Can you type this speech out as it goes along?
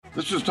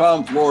This is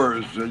Tom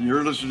Flores, and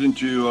you're listening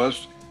to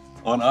us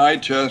on Eye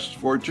Test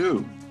for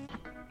Two.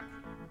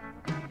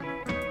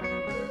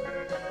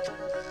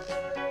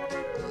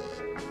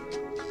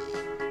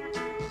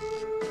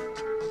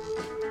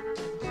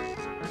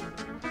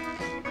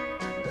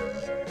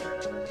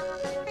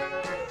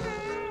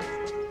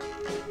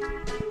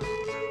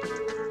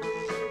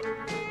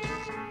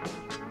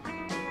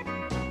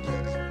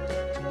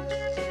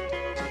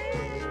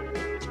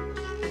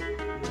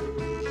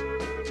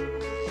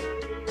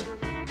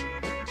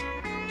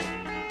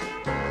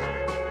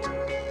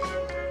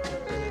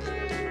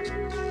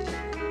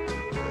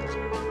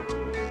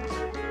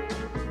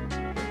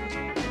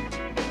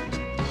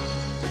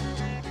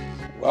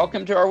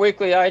 Welcome to our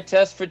weekly Eye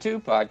Test for Two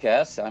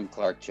podcast. I'm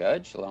Clark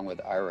Judge, along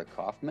with Ira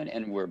Kaufman,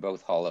 and we're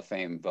both Hall of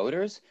Fame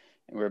voters.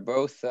 And we're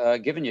both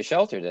giving you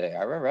shelter today,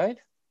 Ira, right?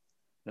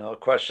 No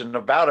question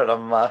about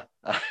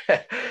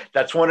it.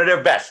 That's one of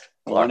their best.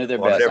 Clark. One of their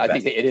best. I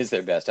think it is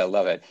their best. I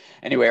love it.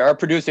 Anyway, our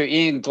producer,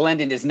 Ian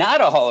Glendon, is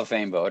not a Hall of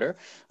Fame voter,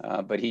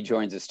 but he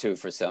joins us too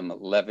for some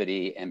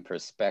levity and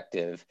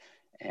perspective.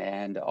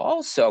 And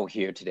also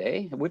here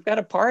today, we've got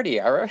a party,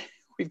 Ira.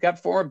 We've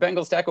got former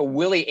Bengals tackle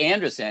Willie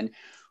Anderson,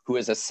 who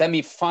is a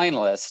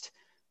semifinalist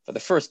for the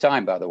first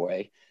time, by the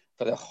way,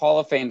 for the Hall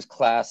of Fame's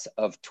class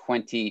of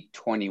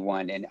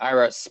 2021. And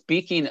Ira,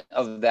 speaking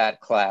of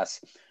that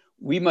class,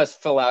 we must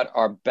fill out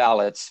our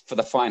ballots for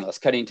the finalists,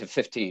 cutting to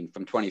 15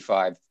 from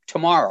 25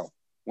 tomorrow,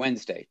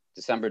 Wednesday,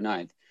 December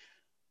 9th.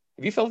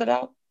 Have you filled it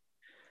out?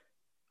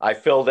 I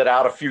filled it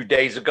out a few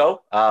days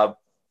ago.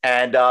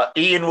 And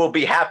Ian will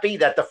be happy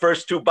that the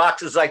first two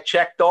boxes I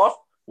checked off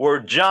were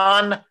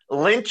John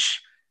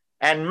Lynch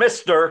and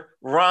Mr.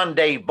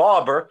 Rondé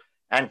Barber.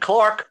 And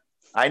Clark,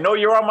 I know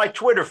you're on my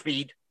Twitter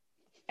feed,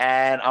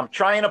 and I'm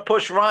trying to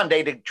push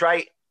Rondé to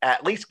try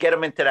at least get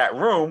him into that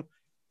room.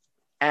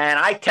 And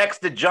I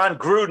texted John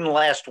Gruden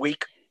last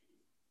week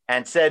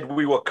and said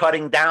we were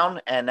cutting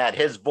down and that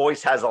his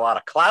voice has a lot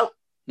of clout.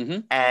 Mm-hmm.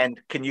 And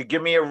can you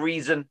give me a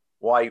reason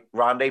why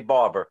Rondé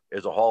Barber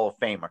is a Hall of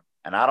Famer?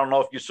 And I don't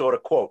know if you saw the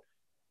quote.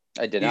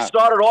 I did not.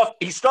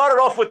 He started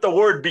off with the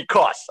word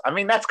because. I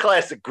mean, that's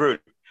classic Gruden.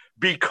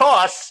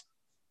 Because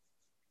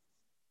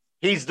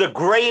he's the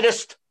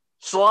greatest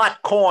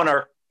slot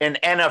corner in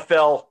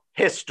NFL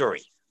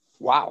history.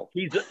 Wow.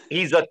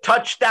 He's a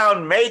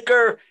touchdown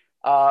maker,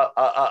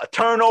 a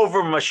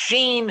turnover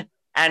machine,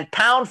 and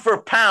pound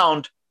for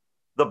pound,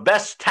 the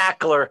best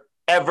tackler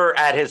ever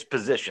at his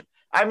position.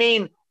 I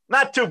mean,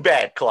 not too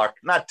bad, Clark.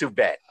 Not too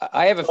bad.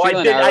 I have a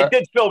feeling I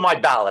did fill my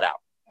ballot out.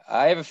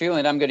 I have a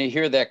feeling I'm going to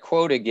hear that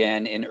quote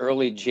again in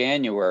early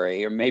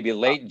January or maybe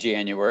late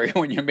January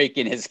when you're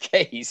making his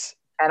case.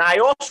 And I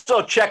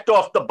also checked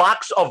off the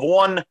box of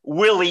one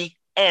Willie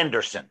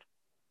Anderson.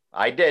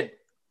 I did.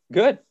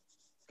 Good.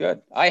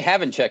 I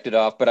haven't checked it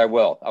off, but I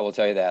will. I will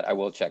tell you that. I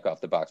will check off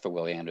the box for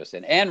Willie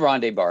Anderson and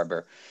Rondé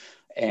Barber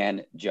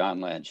and John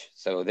Lynch.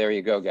 So there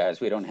you go,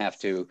 guys. We don't have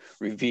to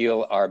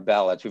reveal our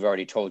ballots. We've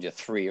already told you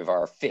 3 of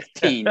our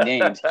 15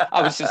 names.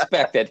 I would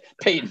suspect that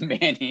Peyton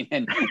Manning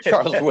and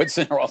Charles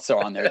Woodson are also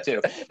on there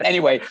too.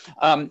 Anyway,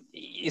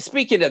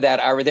 speaking of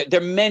that, Ira,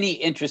 there are many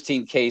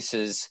interesting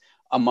cases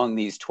among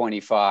these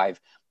 25.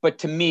 But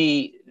to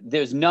me,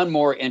 there's none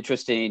more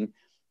interesting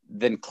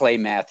than Clay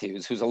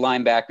Matthews, who's a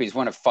linebacker. He's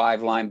one of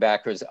 5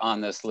 linebackers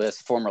on this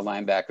list, former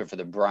linebacker for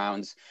the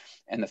Browns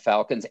and the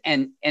Falcons.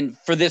 And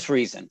for this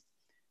reason,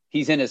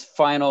 he's in his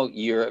final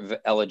year of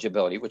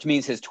eligibility, which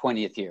means his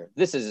 20th year.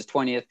 This is his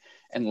 20th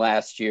and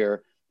last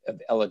year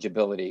of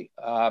eligibility.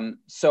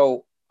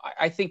 So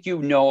I think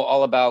you know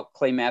all about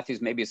Clay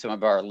Matthews. Maybe some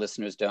of our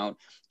listeners don't.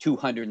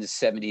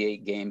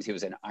 278 games. He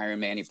was an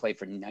Ironman. He played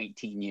for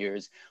 19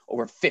 years,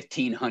 over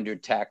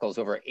 1,500 tackles,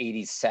 over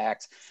 80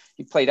 sacks.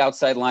 He played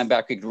outside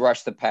linebacker. He could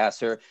rush the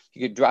passer. He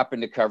could drop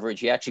into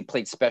coverage. He actually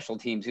played special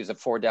teams. He was a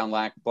 4-down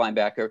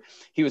linebacker.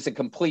 He was a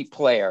complete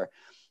player.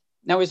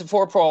 Now, he's a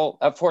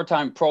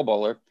 4-time Pro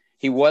Bowler.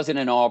 He wasn't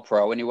an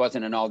All-Pro, and he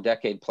wasn't an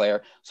All-Decade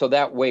player, so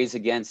that weighs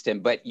against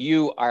him. But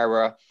you,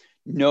 Ira,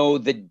 know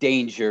the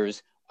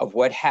dangers of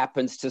what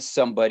happens to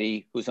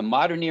somebody who's a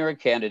modern era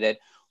candidate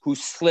who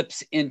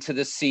slips into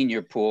the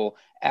senior pool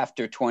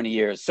after 20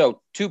 years.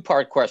 So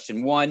 2-part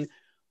question. 1,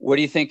 what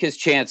do you think his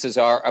chances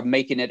are of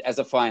making it as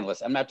a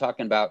finalist? I'm not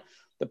talking about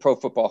the Pro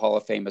Football Hall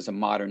of Fame as a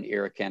modern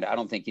era candidate. I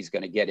don't think he's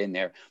going to get in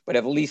there, but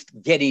at least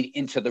getting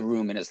into the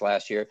room in his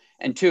last year.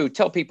 And 2,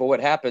 tell people what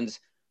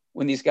happens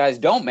when these guys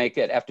don't make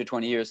it after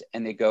 20 years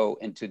and they go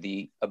into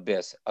the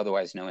abyss,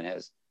 otherwise known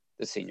as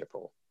the senior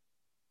pool.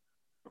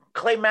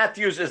 Clay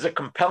Matthews is a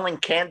compelling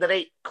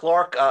candidate,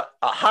 Clark, a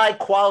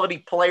high-quality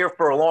player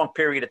for a long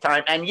period of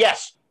time. And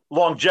yes,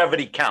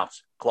 longevity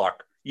counts,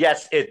 Clark.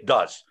 Yes, it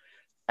does.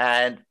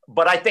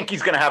 But I think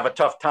he's going to have a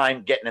tough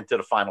time getting into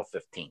the final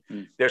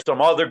 15. There's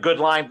some other good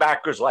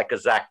linebackers like a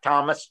Zach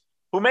Thomas,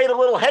 who made a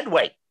little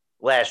headway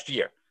last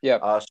year.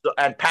 Yeah.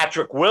 And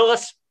Patrick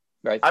Willis.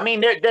 Right. I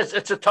mean,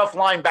 it's a tough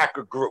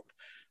linebacker group.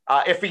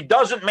 If he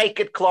doesn't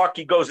make it, Clark,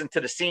 he goes into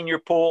the senior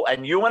pool.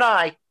 And you and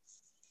I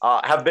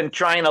have been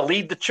trying to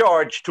lead the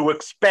charge to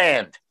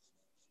expand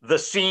the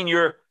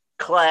senior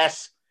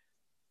class.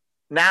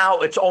 Now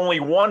it's only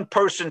one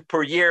person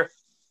per year.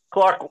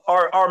 Clark,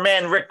 our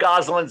man Rick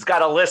Gosselin's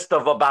got a list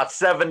of about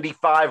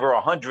 75 or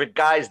 100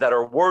 guys that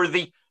are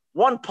worthy.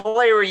 One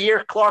player a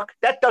year, Clark,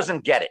 that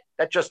doesn't get it.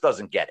 That just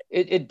doesn't get it.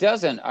 It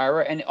doesn't,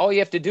 Ira. And all you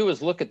have to do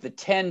is look at the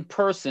 10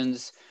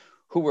 persons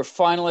who were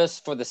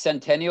finalists for the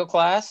Centennial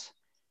class.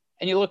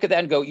 And you look at that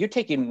and go, you're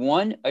taking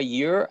one a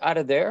year out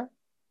of there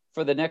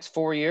for the next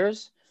 4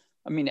 years?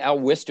 I mean, Al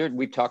Wistard,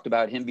 we've talked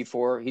about him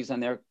before. He's on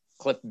there.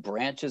 Cliff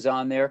Branch is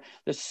on there.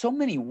 There's so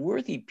many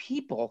worthy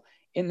people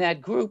in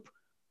that group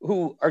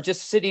who are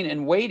just sitting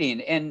and waiting.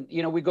 And,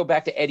 you know, we go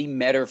back to Eddie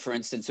Metter, for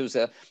instance, who's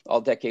a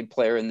all-decade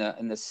player in the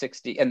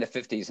 60s and the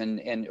 50s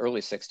and early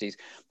 60s.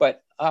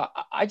 But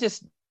I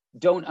just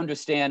don't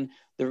understand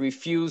the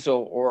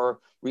refusal or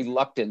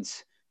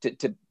reluctance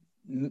to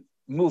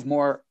move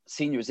more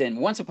seniors in.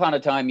 Once upon a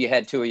time, you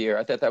had 2 a year.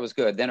 I thought that was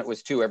good. Then it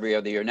was 2 every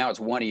other year. Now it's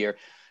 1 a year.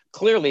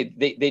 Clearly,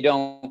 they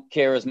don't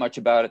care as much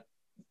about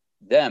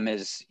them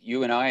as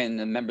you and I and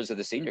the members of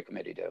the senior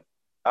committee do.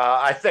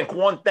 I think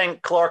one thing,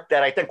 Clark,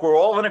 that I think we're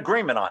all in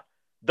agreement on,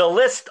 the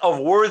list of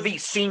worthy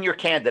senior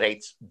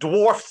candidates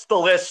dwarfs the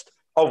list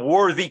of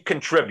worthy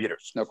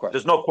contributors. No question.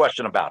 There's no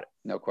question about it.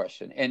 No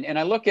question. And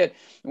I look at,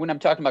 when I'm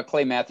talking about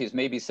Clay Matthews,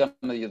 maybe some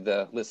of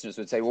the listeners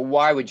would say, well,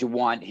 why would you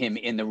want him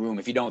in the room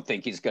if you don't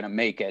think he's going to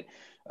make it?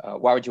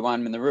 Why would you want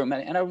him in the room?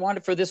 And I want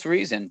it for this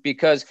reason,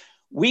 because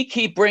we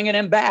keep bringing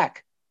him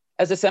back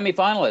as a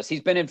semifinalist.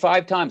 He's been in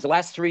 5 times the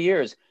last 3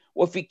 years.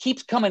 Well, if he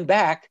keeps coming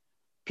back,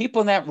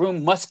 people in that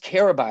room must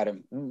care about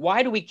him.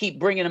 Why do we keep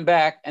bringing him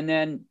back and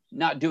then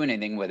not doing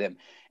anything with him?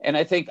 And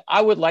I think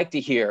I would like to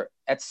hear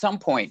at some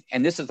point,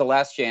 and this is the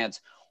last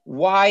chance,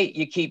 why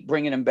you keep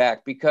bringing him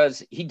back,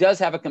 because he does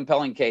have a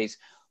compelling case.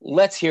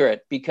 Let's hear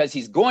it, because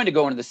he's going to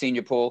go into the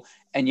senior pool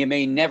and you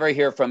may never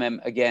hear from him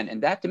again.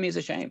 And that to me is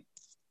a shame.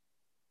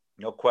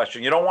 No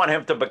question. You don't want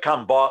him to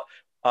become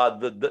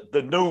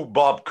the new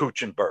Bob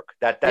Kuchenberg.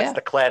 That's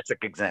the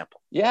classic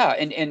example. Yeah.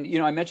 And you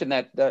know, I mentioned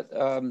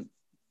that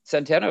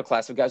Centennial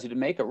class of guys who didn't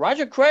make it.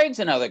 Roger Craig's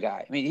another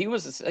guy. I mean, he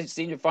was a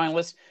senior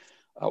finalist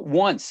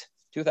once,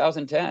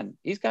 2010.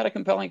 He's got a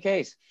compelling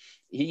case.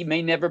 He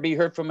may never be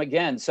heard from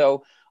again.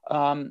 So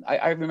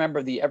I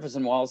remember the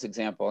Everson Walls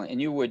example,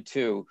 and you would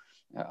too,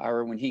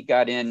 Ira, when he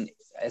got in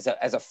as a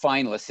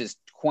finalist, his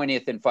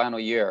 20th and final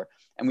year,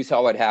 and we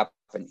saw what happened.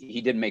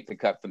 He didn't make the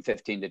cut from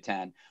 15 to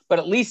 10, but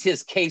at least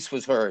his case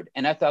was heard,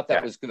 and I thought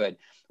that was good.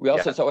 We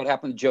also saw what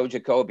happened to Joe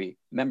Jacoby,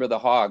 member of the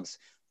Hogs,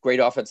 great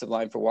offensive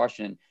line for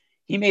Washington.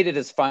 He made it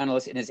as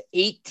finalist in his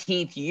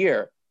 18th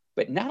year,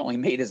 but not only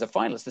made it as a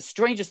finalist, the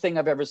strangest thing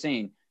I've ever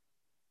seen,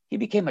 he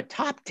became a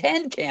top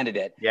 10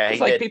 candidate. Yeah,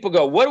 it's like people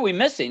go, what are we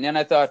missing? And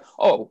I thought,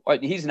 oh,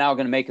 he's now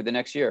going to make it the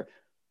next year.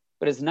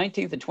 But his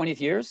 19th and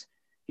 20th years,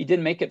 he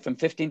didn't make it from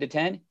 15 to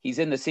 10. He's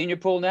in the senior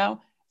pool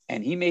now,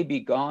 and he may be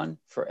gone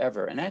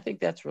forever. And I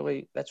think that's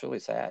really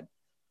sad.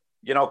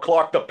 You know,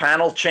 Clark, the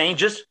panel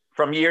changes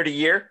from year to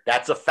year.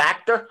 That's a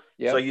factor.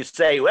 Yep. So you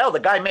say, well, the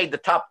guy made the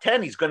top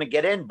 10. He's going to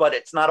get in, but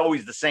it's not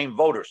always the same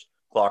voters,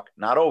 Clark.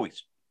 Not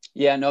always.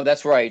 Yeah, no,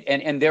 that's right.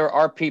 And there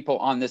are people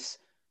on this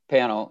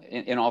panel,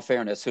 in all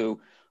fairness, who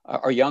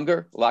are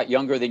younger, a lot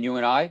younger than you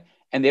and I,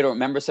 and they don't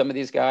remember some of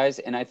these guys.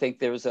 And I think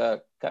there's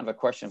a kind of a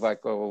question of like,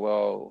 oh,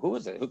 well, who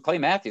was it? Clay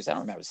Matthews? I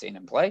don't remember seeing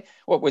him play.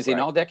 What, was he an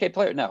all-decade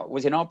player? No.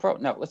 Was he an all-pro?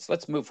 No.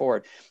 Let's move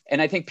forward.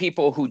 And I think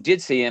people who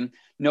did see him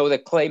know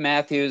that Clay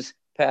Matthews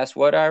passed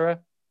what, Ira?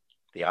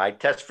 The eye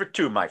test for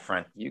 2, my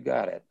friend. You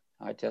got it.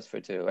 Eye test for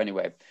 2.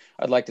 Anyway,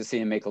 I'd like to see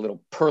him make a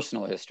little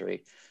personal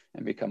history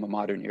and become a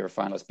modern era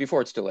finalist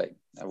before it's too late.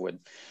 I would.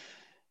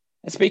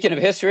 And speaking of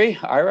history,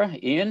 Ira,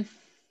 Ian, I'd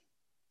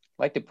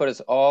like to put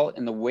us all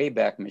in the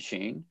Wayback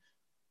Machine.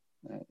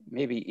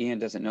 Maybe Ian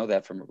doesn't know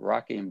that from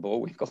Rocky and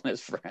Bullwinkle and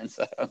his friends.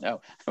 I don't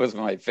know. It was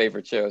one of my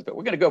favorite shows. But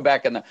we're going to go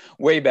back in the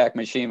Wayback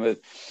Machine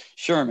with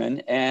Sherman.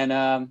 And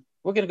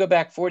we're going to go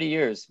back 40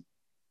 years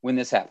when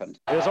this happened.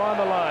 Is on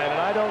the line. And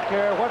I don't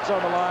care what's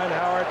on the line,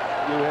 Howard.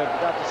 You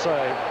have got to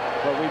say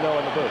what we know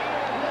in the booth.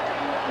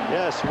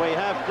 Yes, we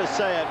have to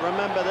say it.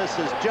 Remember, this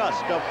is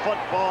just a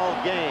football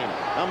game,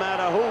 no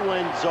matter who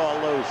wins or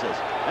loses.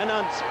 An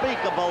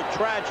unspeakable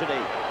tragedy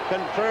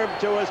confirmed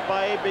to us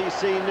by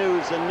ABC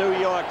News in New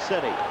York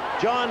City.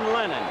 John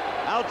Lennon,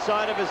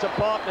 outside of his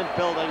apartment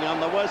building on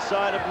the west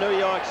side of New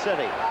York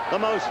City, the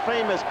most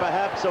famous,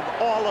 perhaps, of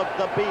all of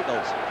the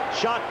Beatles,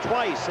 shot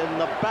twice in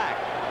the back,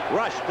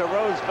 rushed to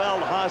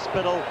Roosevelt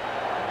Hospital,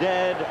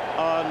 dead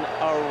on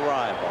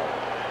arrival.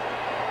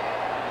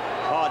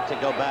 Hard to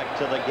go back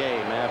to the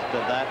game after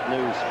that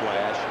news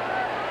flash,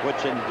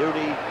 which in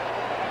duty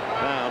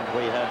bound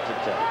we had to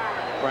take.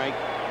 Frank?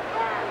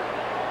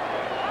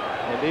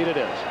 Indeed it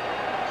is.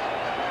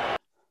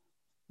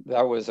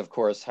 That was, of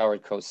course,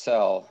 Howard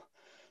Cosell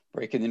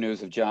breaking the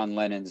news of John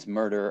Lennon's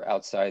murder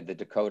outside the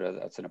Dakota.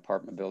 That's an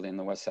apartment building on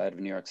the west side of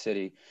New York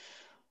City.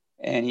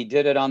 And he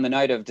did it on the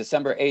night of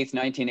December 8th,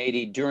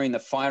 1980, during the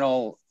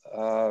final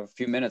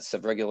few minutes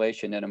of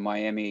regulation in a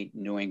Miami,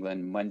 New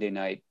England Monday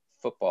night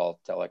football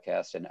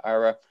telecast. And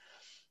Ira,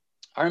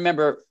 I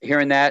remember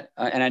hearing that,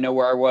 and I know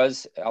where I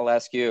was. I'll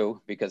ask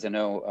you because I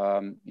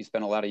know you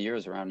spent a lot of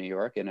years around New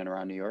York, in and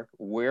around New York.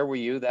 Where were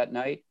you that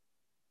night,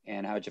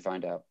 and how did you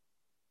find out?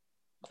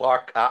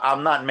 Clark,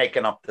 I'm not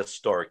making up this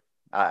story.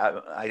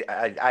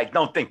 I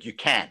don't think you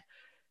can.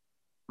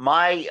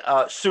 My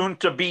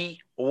soon-to-be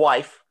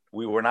wife,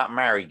 we were not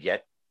married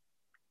yet,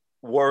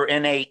 were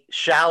in a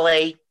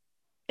chalet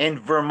in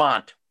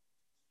Vermont,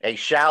 a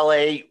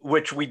chalet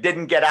which we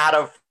didn't get out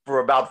of for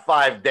about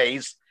 5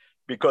 days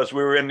because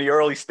we were in the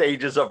early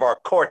stages of our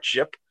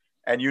courtship,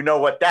 and you know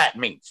what that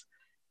means.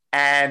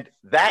 And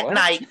that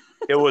night,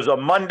 it was a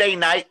Monday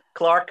night,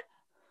 Clark,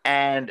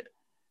 and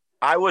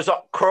I was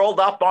curled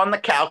up on the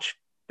couch.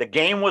 The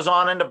game was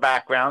on in the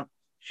background.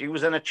 She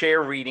was in a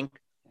chair reading.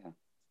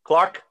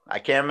 Clark, I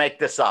can't make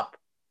this up.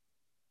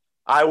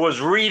 I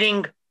was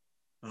reading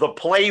the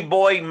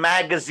Playboy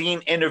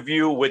magazine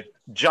interview with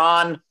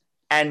John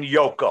and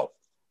Yoko.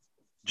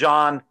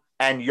 John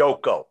and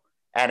Yoko.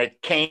 And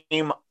it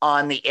came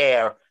on the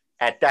air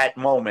at that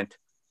moment.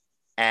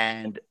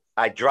 And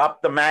I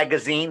dropped the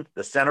magazine.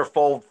 The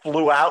centerfold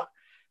flew out.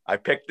 I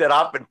picked it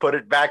up and put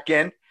it back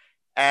in.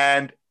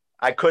 And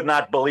I could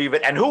not believe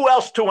it. And who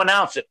else to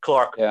announce it,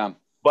 Clark? Yeah.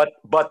 But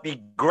the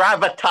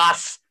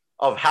gravitas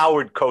of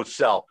Howard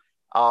Cosell.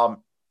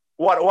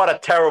 What a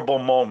terrible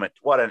moment.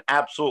 What an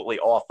absolutely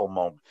awful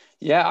moment.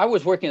 Yeah, I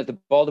was working at the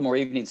Baltimore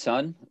Evening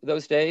Sun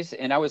those days,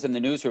 and I was in the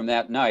newsroom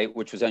that night,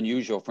 which was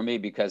unusual for me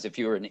because if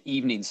you were an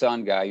Evening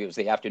Sun guy, it was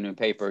the afternoon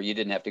paper, you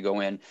didn't have to go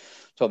in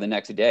till the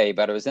next day.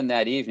 But I was in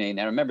that evening,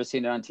 and I remember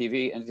seeing it on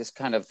TV and just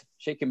kind of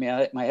shaking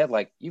my head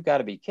like, you got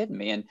to be kidding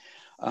me. And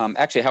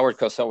actually, Howard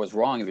Cosell was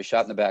wrong. He was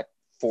shot in the back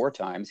 4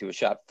 times. He was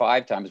shot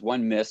 5 times.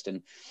 1 missed,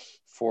 and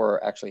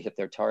 4 actually hit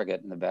their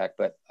target in the back.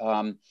 But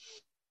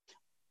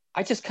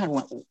I just kind of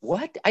went,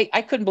 what?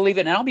 I couldn't believe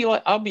it. And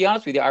I'll be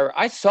honest with you.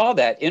 I saw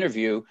that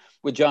interview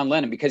with John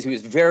Lennon because he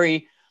was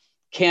very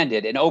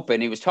candid and open.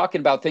 He was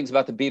talking about things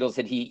about the Beatles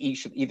that he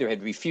either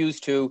had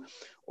refused to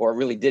or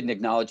really didn't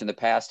acknowledge in the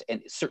past,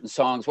 and certain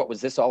songs. What was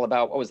this all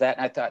about? What was that?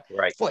 And I thought,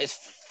 right. Boy, it's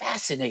a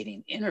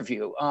fascinating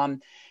interview.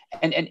 And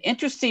an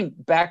interesting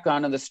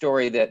background on the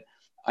story that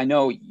I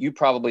know you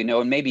probably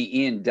know, and maybe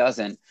Ian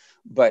doesn't,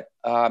 but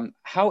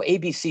how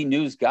ABC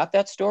News got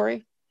that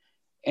story.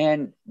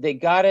 And they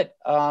got it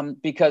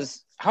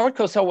because Howard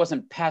Cosell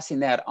wasn't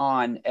passing that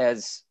on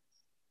as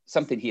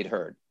something he had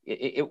heard.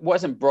 It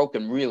wasn't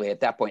broken really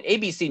at that point.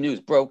 ABC News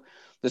broke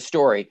the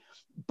story,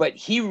 but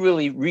he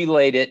really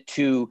relayed it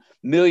to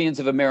millions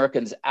of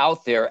Americans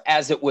out there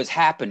as it was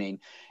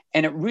happening.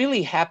 And it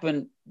really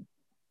happened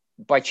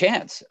by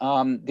chance.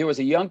 There was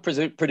a young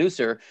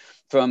producer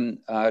from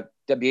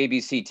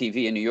WABC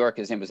TV in New York.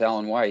 His name was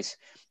Alan Weiss.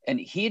 And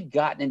he had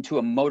gotten into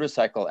a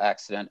motorcycle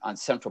accident on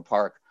Central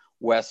Park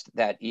West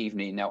that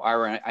evening. Now,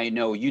 Ira, I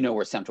know you know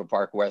where Central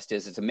Park West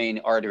is. It's a main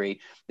artery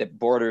that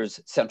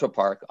borders Central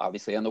Park,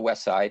 obviously on the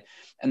west side,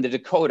 and the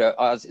Dakota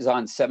is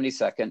on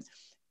 72nd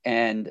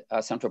and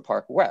Central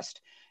Park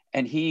West.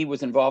 And he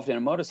was involved in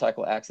a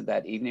motorcycle accident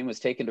that evening, was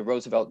taken to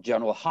Roosevelt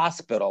General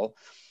Hospital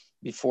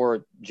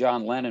before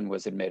John Lennon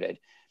was admitted.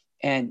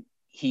 And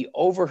he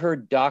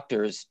overheard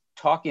doctors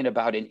talking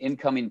about an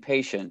incoming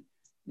patient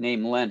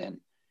named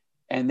Lennon,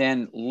 and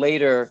then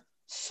later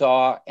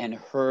saw and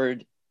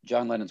heard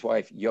John Lennon's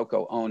wife,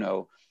 Yoko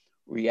Ono,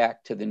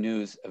 react to the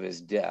news of his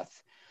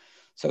death.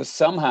 So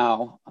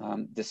somehow,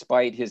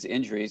 despite his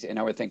injuries, and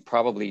I would think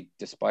probably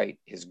despite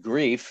his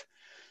grief,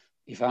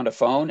 he found a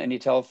phone and he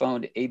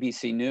telephoned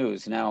ABC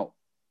News. Now,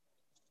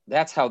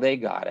 that's how they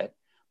got it.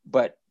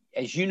 But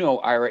as you know,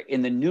 Ira,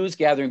 in the news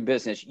gathering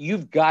business,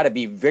 you've got to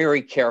be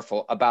very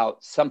careful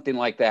about something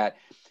like that.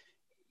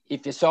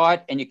 If you saw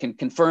it and you can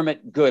confirm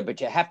it, good, but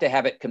you have to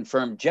have it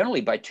confirmed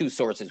generally by 2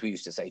 sources. We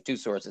used to say 2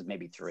 sources,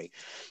 maybe 3.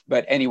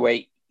 But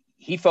anyway,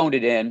 he phoned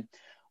it in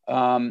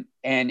and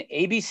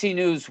ABC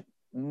News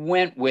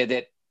went with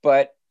it.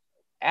 But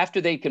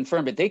after they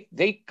confirmed it,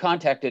 they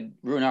contacted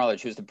Roone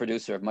Arledge, who's the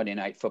producer of Monday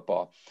Night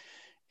Football.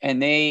 And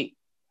they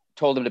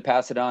told him to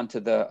pass it on to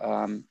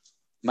the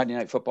Monday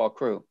Night Football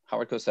crew,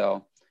 Howard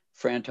Cosell,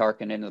 Fran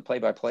Tarkin, and the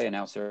play-by-play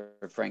announcer,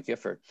 Frank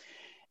Gifford.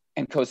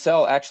 And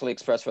Cosell actually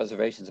expressed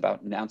reservations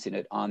about announcing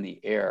it on the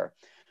air,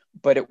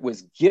 but it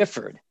was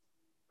Gifford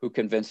who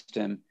convinced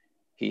him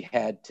he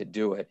had to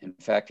do it. In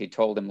fact, he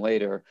told him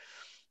later,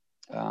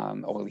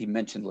 he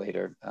mentioned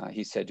later,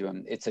 he said to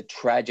him, it's a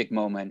tragic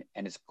moment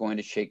and it's going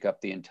to shake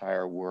up the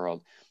entire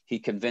world. He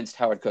convinced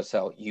Howard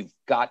Cosell, you've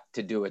got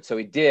to do it. So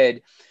he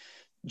did,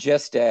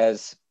 just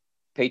as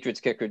Patriots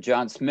kicker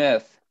John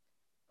Smith,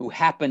 who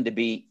happened to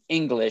be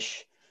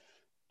English,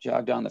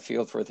 jogged on the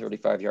field for a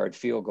 35-yard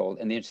field goal.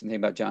 And the interesting thing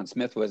about John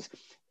Smith was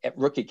at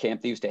rookie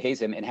camp, they used to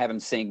haze him and have him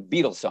sing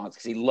Beatles songs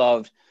because he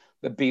loved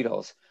the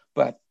Beatles.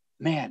 But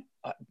man,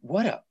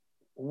 what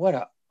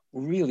a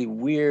really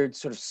weird,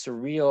 sort of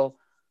surreal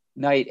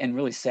night and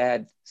really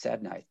sad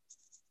night.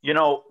 You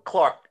know,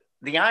 Clark,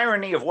 the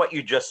irony of what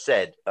you just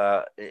said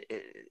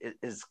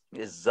is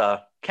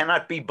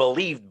cannot be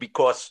believed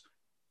because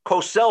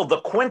Cosell,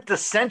 the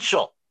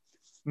quintessential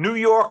New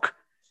York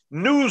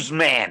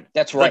newsman,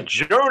 that's right, the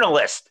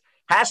journalist,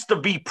 has to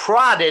be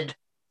prodded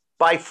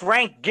by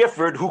Frank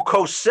Gifford, who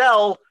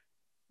Cosell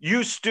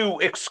used to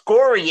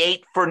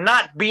excoriate for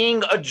not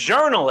being a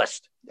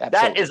journalist.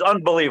 Absolutely. That is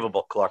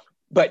unbelievable, Clark.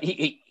 But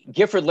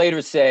Gifford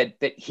later said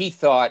that he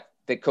thought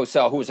that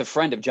Cosell, who was a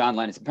friend of John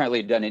Lennon, apparently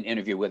had done an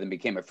interview with him,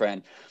 became a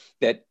friend,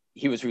 that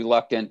he was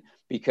reluctant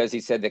because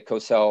he said that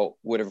Cosell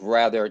would have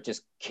rather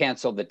just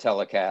canceled the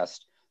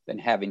telecast than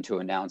having to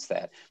announce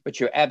that. But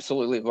you're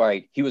absolutely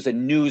right. He was a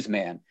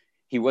newsman.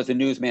 He was a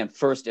newsman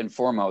first and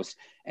foremost,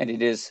 and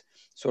it is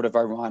sort of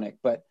ironic.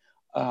 But,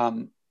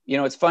 you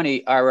know, it's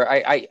funny, Ira,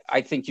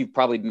 I think you've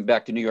probably been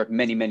back to New York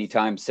many, many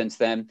times since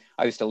then.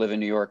 I used to live in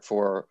New York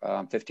for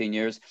 15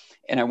 years,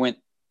 and I went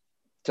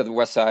to the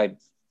West Side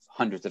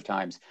hundreds of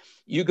times.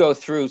 You go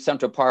through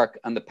Central Park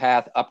on the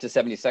path up to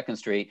 72nd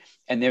Street,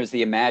 and there's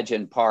the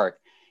Imagine Park.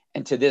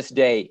 And to this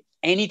day,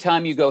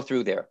 anytime you go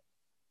through there,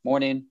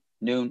 morning,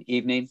 noon,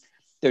 evening,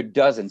 there are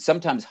dozens,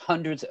 sometimes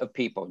hundreds of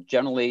people,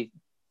 generally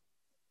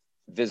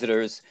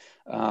visitors,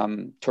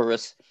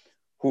 tourists,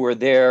 who are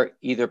there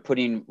either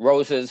putting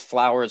roses,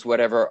 flowers,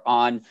 whatever,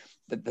 on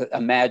the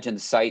Imagine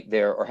site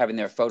there or having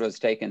their photos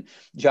taken.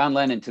 John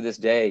Lennon to this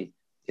day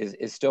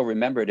is still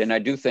remembered. And I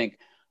do think,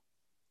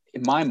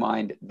 in my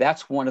mind,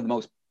 that's one of the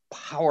most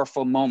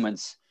powerful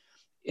moments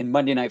in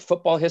Monday Night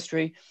Football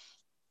history,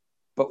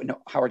 but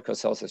Howard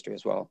Cosell's history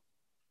as well.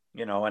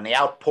 You know, and the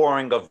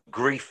outpouring of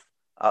grief,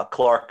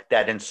 Clark,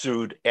 that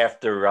ensued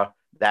after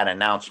that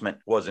announcement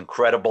was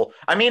incredible.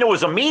 I mean, it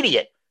was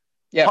immediate.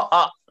 Yeah.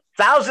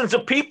 Thousands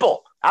of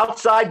people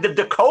outside the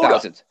Dakota.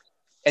 Thousands.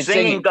 And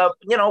singing,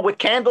 you know, with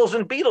candles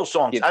and Beatles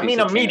songs. I mean,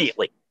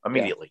 immediately.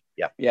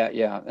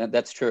 Yeah,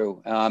 that's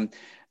true.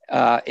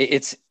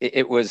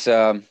 It was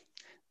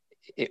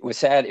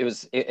sad.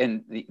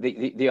 And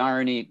the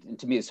irony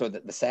to me is sort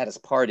of the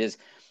saddest part is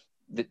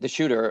the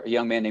shooter, a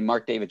young man named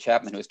Mark David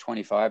Chapman, who was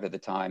 25 at the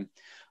time,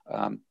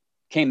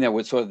 came there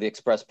with sort of the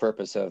express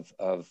purpose of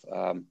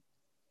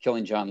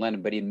killing John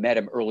Lennon, but he met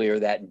him earlier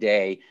that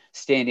day,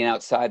 standing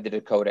outside the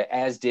Dakota,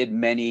 as did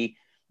many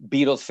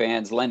Beatles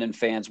fans, Lennon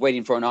fans,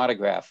 waiting for an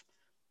autograph.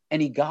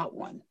 And he got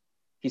one.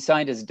 He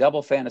signed his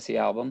double fantasy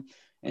album,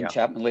 and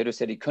Chapman later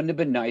said he couldn't have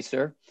been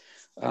nicer.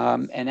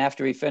 And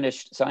after he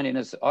finished signing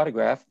his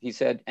autograph, he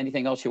said,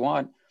 "Anything else you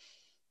want?"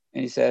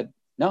 And he said,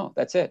 "No,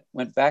 that's it."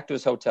 Went back to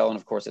his hotel. And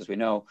of course, as we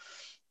know,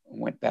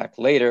 went back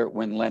later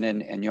when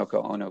Lennon and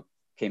Yoko Ono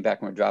came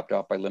back and were dropped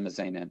off by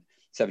limousine in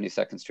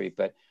 72nd Street.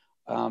 But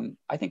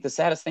I think the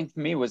saddest thing for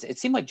me was it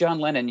seemed like John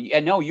Lennon,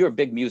 I know you're a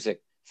big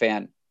music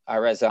fan,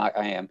 as I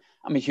am.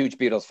 I'm a huge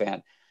Beatles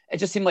fan. It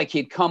just seemed like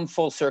he'd come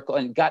full circle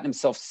and gotten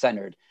himself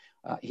centered.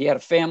 He had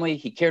a family.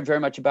 He cared very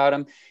much about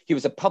him. He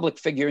was a public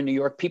figure in New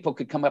York. People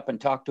could come up and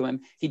talk to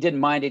him. He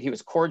didn't mind it. He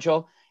was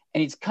cordial.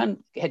 And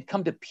had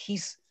come to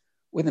peace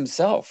with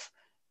himself.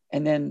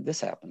 And then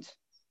this happens.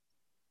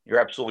 You're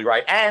absolutely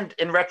right. And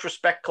in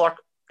retrospect, Clark,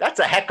 that's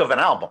a heck of an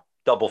album,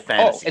 Double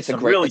Fantasy. Oh, it's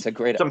a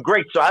great album.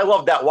 So I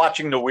love that.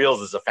 Watching the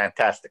Wheels is a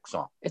fantastic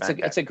song.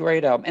 It's a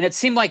great album. And it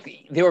seemed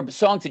like there were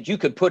songs that you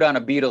could put on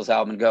a Beatles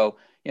album and go,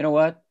 you know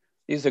what?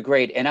 These are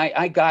great. And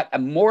I got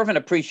more of an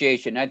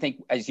appreciation. I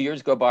think as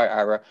years go by,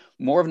 Ira,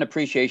 more of an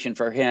appreciation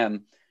for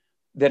him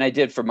than I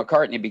did for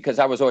McCartney, because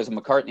I was always a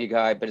McCartney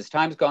guy. But as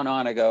time's gone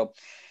on, I go,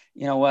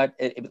 you know what?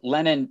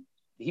 Lennon,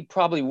 he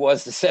probably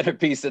was the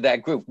centerpiece of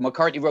that group.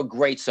 McCartney wrote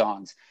great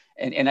songs.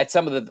 And that's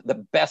some of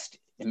the best,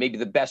 and maybe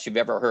the best you've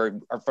ever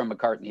heard are from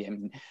McCartney.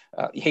 And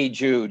Hey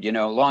Jude, you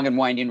know, Long and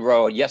Winding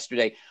Road,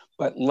 Yesterday.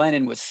 But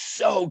Lennon was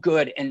so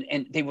good.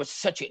 And they were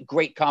such a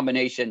great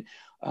combination.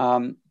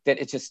 That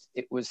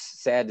it was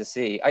sad to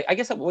see. I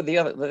guess the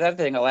other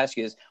thing I'll ask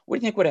you is, what do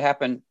you think would have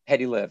happened had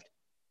he lived?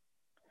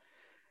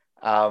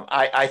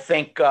 I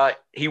think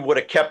he would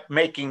have kept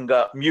making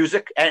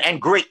music and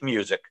great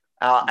music.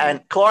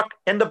 And Clark,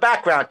 in the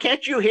background,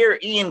 can't you hear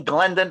Ian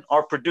Glendon,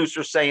 our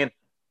producer, saying,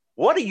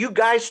 "What are you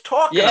guys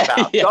talking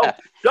about? Yeah.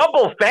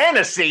 Double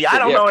fantasy? I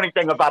don't know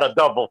anything about a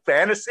double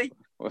fantasy."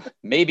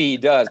 Maybe he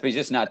does, but he's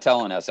just not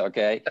telling us,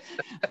 okay?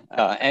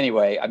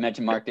 Anyway, I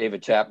mentioned Mark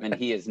David Chapman.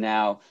 He is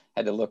now,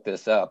 had to look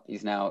this up,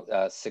 he's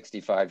now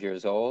 65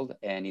 years old,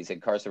 and he's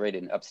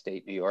incarcerated in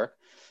upstate New York.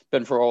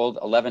 Been paroled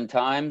 11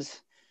 times.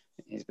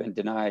 He's been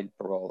denied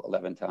parole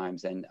 11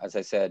 times. And as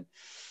I said,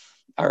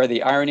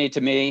 the irony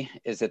to me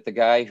is that the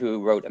guy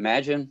who wrote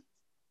Imagine,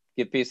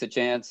 Give Peace a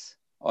Chance,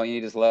 All You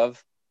Need Is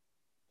Love,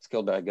 was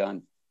killed by a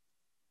gun.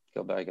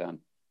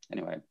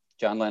 Anyway,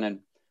 John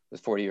Lennon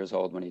was 40 years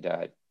old when he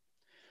died.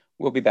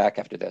 We'll be back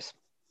after this.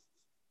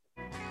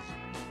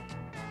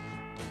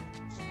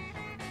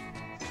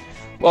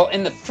 Well,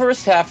 in the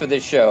first half of the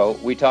show,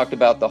 we talked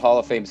about the Hall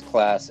of Fame's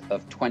class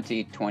of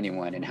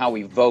 2021 and how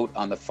we vote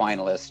on the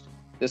finalists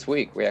this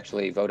week. We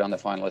actually vote on the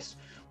finalists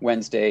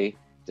Wednesday,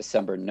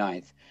 December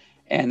 9th.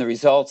 And the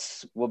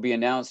results will be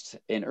announced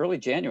in early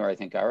January, I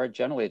think, Ira.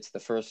 Generally, it's the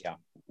first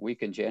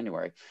week in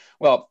January.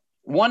 Well,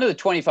 one of the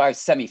 25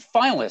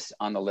 semifinalists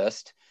on the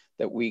list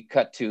that we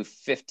cut to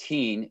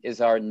 15 is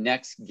our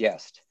next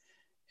guest.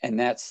 And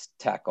that's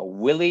tackle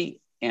Willie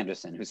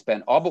Anderson, who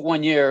spent all but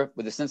 1 year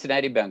with the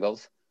Cincinnati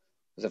Bengals,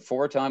 was a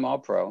four-time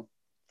All-Pro,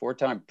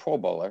 four-time Pro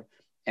Bowler,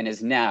 and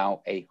is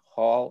now a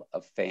Hall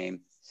of Fame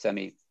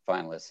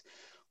semifinalist.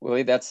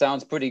 Willie, that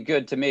sounds pretty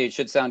good to me. It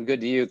should sound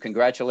good to you.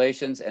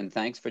 Congratulations, and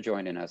thanks for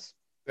joining us.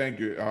 Thank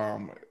you.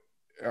 I'm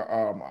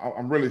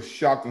really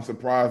shocked and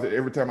surprised that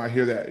every time I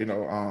hear that.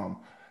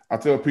 I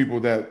tell people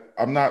that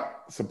I'm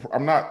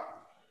not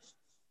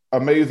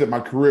amazed that my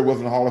career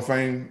wasn't a Hall of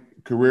Fame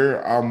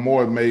career. I'm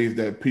more amazed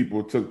that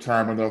people took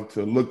time enough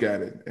to look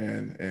at it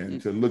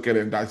and to look at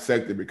it and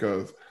dissect it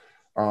because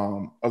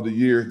of the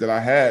years that I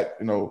had.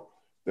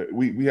 That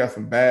we had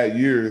some bad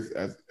years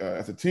as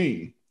a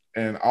team.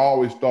 And I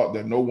always thought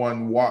that no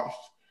one watched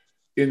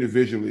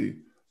individually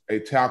a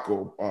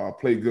tackle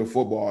play good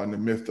football in the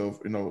midst of,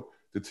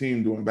 the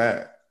team doing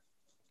bad.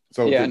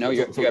 So, yeah,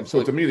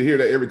 so to me to hear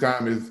that every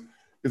time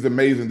is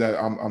amazing that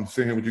I'm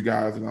sitting here with you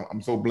guys, and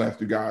I'm so blessed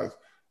you guys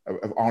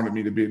have honored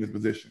me to be in this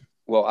position.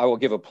 Well, I will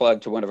give a plug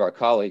to one of our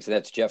colleagues.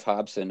 That's Jeff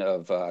Hobson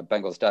of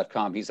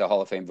Bengals.com. He's a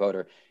Hall of Fame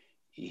voter.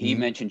 He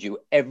mentioned you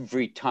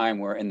every time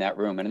we're in that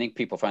room. And I think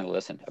people finally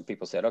listened.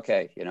 People said,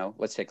 okay,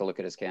 let's take a look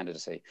at his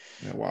candidacy.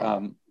 Yeah,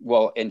 wow.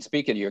 Well, and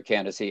speaking of your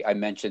candidacy, I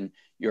mentioned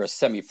you're a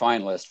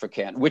semifinalist for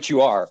which you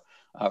are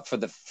for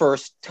the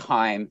first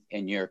time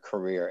in your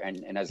career.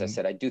 And as I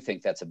said, I do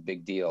think that's a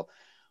big deal.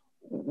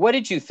 What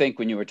did you think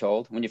when you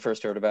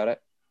first heard about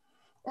it?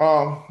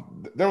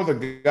 There was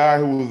a guy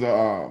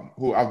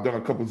who I've done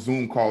a couple of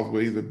Zoom calls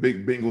with. He's a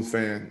big Bengals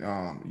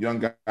fan, young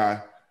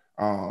guy.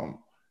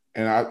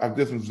 And I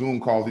did some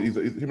Zoom calls. Him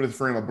and his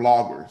friend are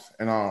bloggers.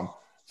 And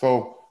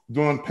so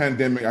during the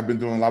pandemic, I've been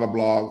doing a lot of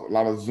blogs, a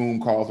lot of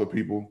Zoom calls with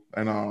people.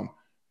 And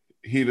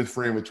he and his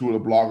friend were two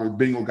of the bloggers,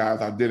 Bengal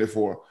guys I did it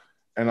for.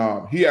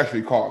 And he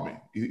actually called me.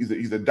 He's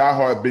a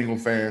diehard Bengal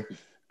fan.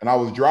 And I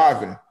was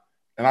driving.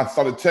 And I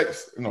saw the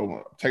text,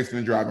 texting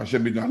and driving. I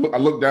shouldn't be doing. I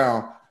looked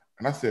down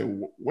and I said,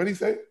 what did he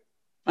say?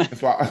 And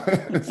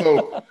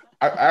so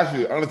I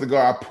actually, honest to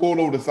God, I pulled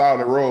over the side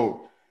of the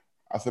road.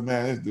 I said,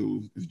 man, this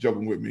dude is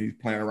joking with me. He's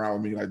playing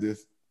around with me like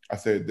this. I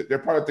said, they're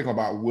probably thinking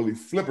about Willie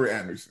Flipper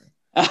Anderson.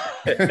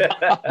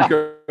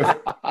 Because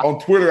on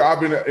Twitter, I've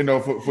been,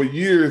 for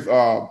years,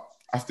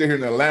 I stay here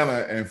in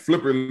Atlanta, and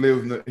Flipper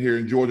lives here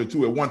in Georgia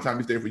too. At one time,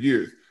 he stayed for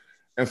years.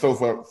 And so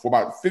for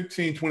about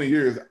 15, 20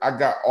 years, I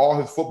got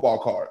all his football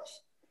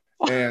cards.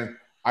 And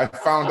I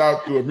found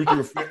out through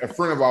a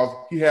friend of ours,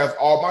 he has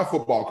all my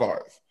football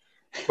cards.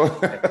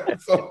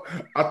 So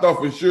I thought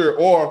for sure,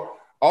 or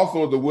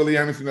also the Willie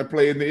Anderson that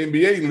played in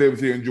the NBA lives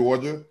here in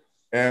Georgia.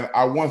 And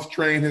I once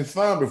trained his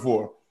son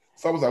before.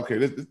 So I was like, okay,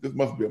 this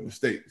must be a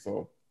mistake.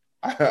 So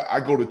I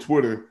go to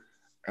Twitter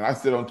and I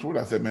said on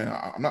Twitter, I said, man,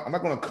 I'm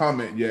not going to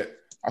comment yet.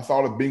 I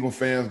saw the Bengal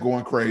fans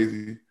going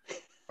crazy.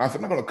 I said,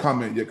 I'm not going to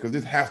comment yet because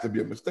this has to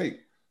be a mistake.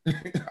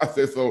 I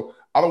said, so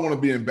I don't want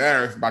to be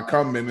embarrassed by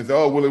commenting and say,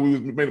 oh, Willie, we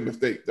made a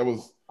mistake. That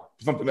was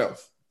something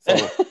else.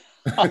 So,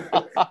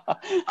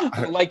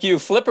 like you,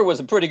 Flipper was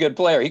a pretty good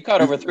player. He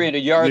caught over 300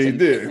 yards. Yeah, he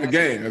did in the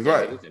game. That's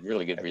right. He was a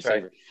really good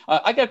receiver.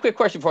 Right. I got a quick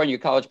question for you on your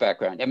college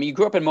background. I mean, you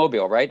grew up in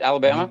Mobile, right?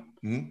 Alabama?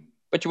 Mm-hmm.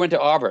 But you went to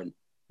Auburn.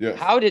 Yes.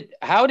 How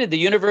did the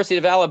University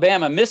of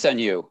Alabama miss on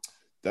you?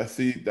 That's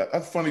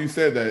funny you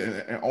said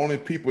that. And only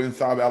people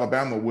inside of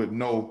Alabama would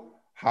know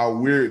how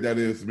weird that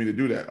is for me to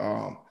do that.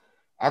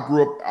 I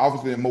grew up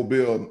obviously in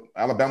Mobile.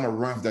 Alabama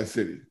runs that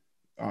city.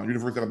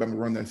 University of Alabama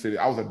runs that city.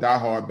 I was a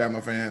diehard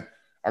Bama fan.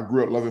 I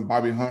grew up loving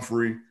Bobby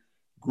Humphrey.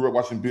 Grew up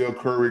watching Bill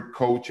Curry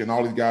coach and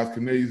all these guys.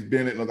 Cornelius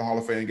Bennett, another Hall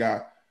of Fame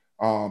guy.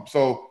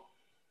 So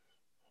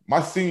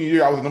my senior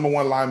year, I was the number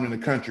one lineman in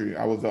the country.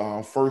 I was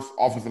the first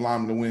offensive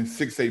lineman to win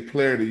 6A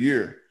Player of the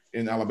Year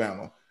in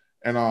Alabama.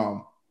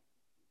 And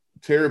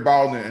Terry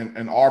Bowden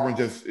and Auburn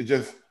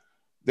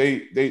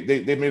they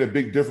made a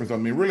big difference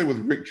on me. It really was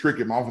Rick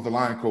Trickett, my offensive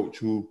line coach,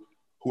 who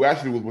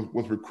actually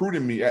was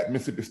recruiting me at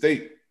Mississippi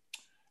State.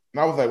 And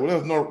I was like,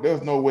 well,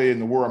 there's no way in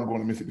the world I'm going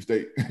to Mississippi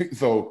State.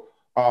 So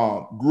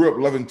grew up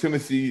loving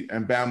Tennessee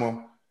and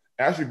Bama.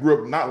 Actually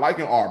grew up not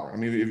liking Auburn. I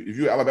mean, if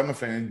you're an Alabama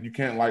fan, you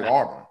can't like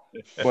Auburn.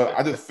 But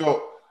I just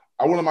felt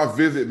I went on my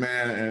visit,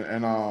 man,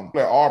 and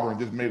Auburn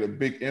just made a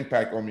big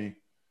impact on me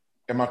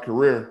in my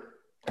career.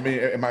 I mean,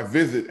 in my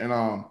visit,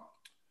 and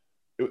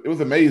it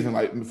was amazing.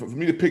 Like for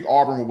me to pick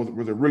Auburn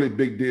was a really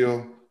big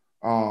deal.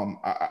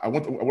 I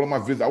went on my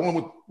visit. I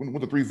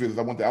went to 3 visits.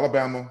 I went to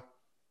Alabama,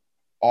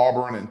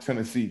 Auburn, and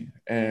Tennessee.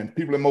 And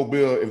people in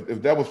Mobile,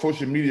 if that was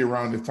social media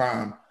around this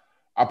time,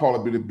 I'd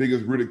probably be the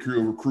biggest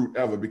ridiculed recruit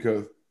ever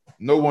because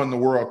no one in the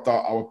world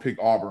thought I would pick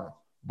Auburn.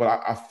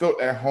 But I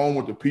felt at home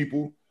with the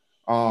people.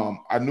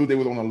 I knew they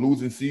was on a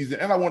losing season,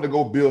 and I wanted to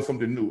go build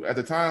something new. At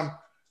the time,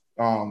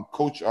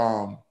 Coach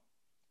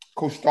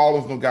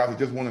Stallings, no guys that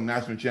just won a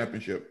national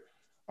championship.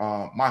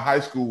 My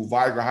high school,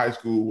 Viger High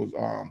School, was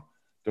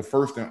the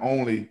first and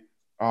only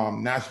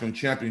national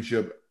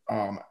championship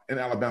in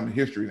Alabama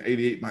history in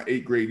 '88, my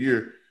 8th grade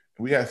year.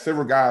 And we had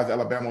several guys at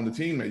Alabama on the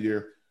team that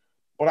year.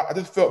 But I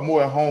just felt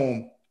more at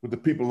home with the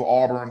people of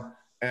Auburn,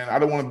 and I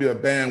don't want to be a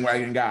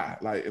bandwagon guy.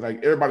 Like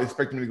everybody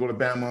expected me to go to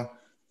Bama,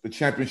 the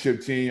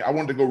championship team. I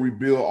wanted to go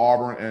rebuild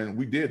Auburn, and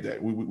we did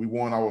that. We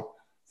won our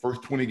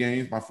first 20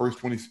 games, my first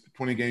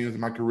 20 games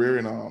in my career,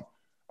 and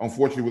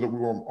Unfortunately, we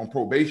were on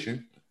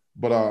probation,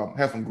 but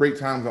had some great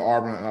times at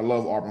Auburn, and I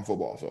love Auburn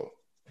football. So,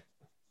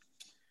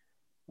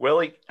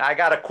 Willie, I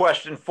got a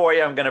question for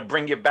you. I'm going to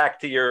bring you back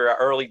to your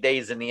early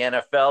days in the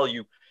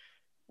NFL.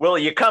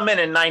 Willie, you come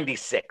in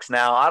 '96.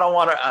 Now, I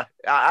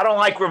don't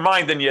like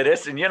reminding you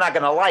this, and you're not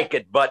going to like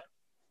it, but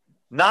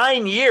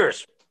 9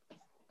 years,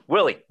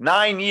 Willie,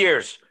 9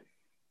 years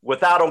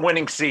without a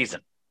winning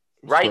season,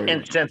 right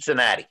in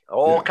Cincinnati.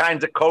 All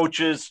kinds of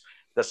coaches,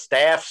 the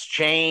staffs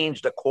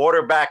changed, the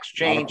quarterbacks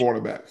changed. A lot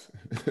of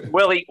quarterbacks.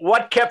 Willie,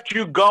 what kept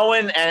you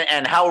going,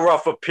 and how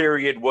rough a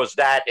period was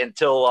that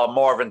until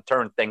Marvin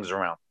turned things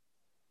around?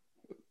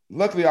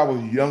 Luckily, I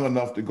was young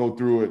enough to go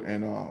through it,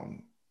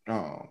 and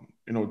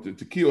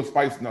to kill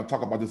spice. And I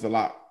talk about this a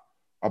lot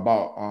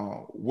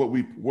about what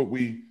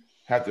we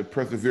had to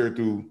persevere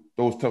through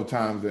those tough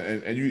times,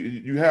 and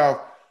you have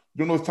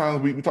during those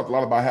times we talked a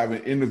lot about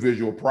having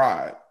individual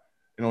pride.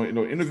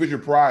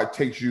 Individual pride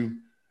takes you.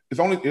 It's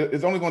only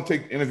going to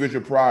take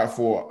individual pride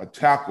for a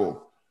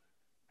tackle.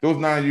 Those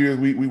 9 years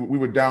we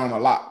were down a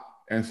lot,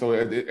 and so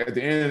at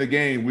the end of the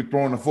game we're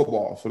throwing the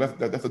football. So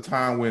that's a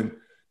time when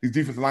these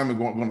defensive linemen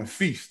are going to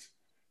feast,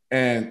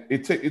 and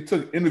it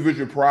took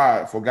individual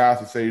pride for guys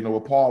to say,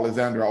 with Paul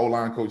Alexander, our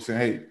O-line coach, saying,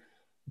 "Hey,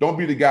 don't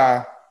be the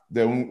guy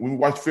that when we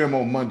watch film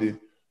on Monday,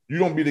 you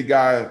don't be the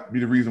guy be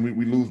the reason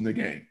we losing the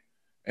game,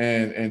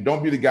 and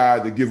don't be the guy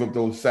to give up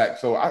those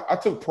sacks." So I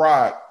took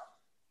pride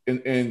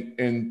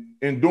in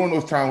during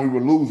those times we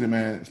were losing,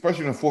 man,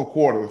 especially in the fourth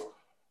quarters,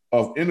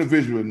 of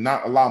individually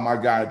not allow my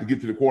guy to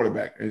get to the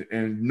quarterback,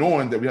 and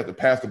knowing that we have to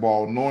pass the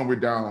ball, knowing we're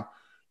down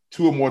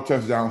 2 or more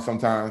touchdowns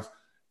sometimes,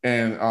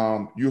 and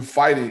you're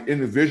fighting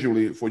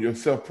individually for your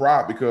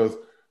self-pride because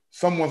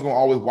someone's going to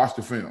always watch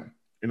the film.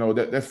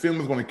 That film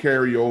is going to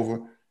carry you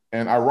over.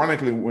 And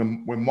ironically,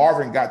 when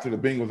Marvin got to the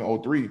Bengals in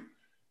 2003,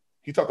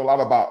 he talked a lot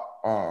about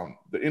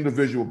the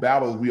individual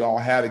battles we all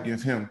had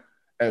against him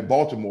at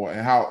Baltimore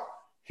and how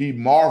he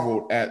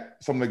marveled at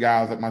some of the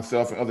guys like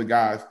myself and other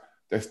guys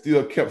that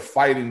still kept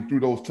fighting through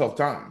those tough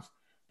times.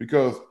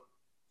 Because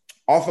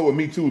also with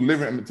me too, I'm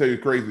going to tell you a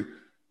crazy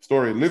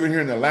story. Living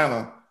here in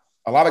Atlanta,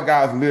 a lot of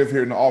guys live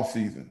here in the off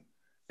season.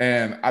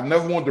 And I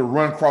never wanted to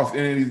run across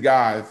any of these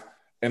guys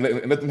and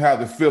let them have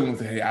the feeling,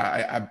 say, "Hey,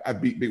 I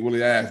beat Big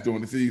Willie ass during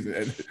the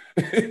season."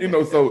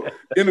 And, so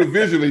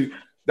individually,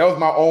 that was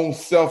my own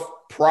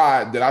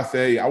self-pride that I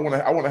say, I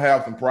want to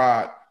have some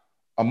pride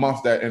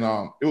amongst that. And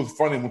it was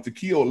funny when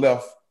Tequila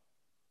left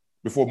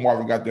before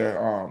Marvin got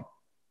there.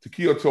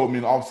 Tequila told me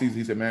in the offseason,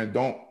 he said, "Man,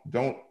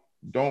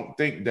 don't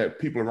think that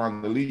people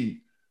around the league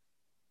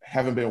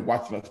haven't been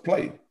watching us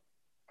play."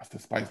 I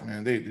said, "Spice,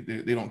 man,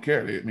 they don't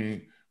care.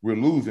 We're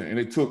losing." And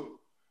it took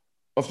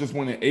us just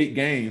winning 8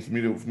 games for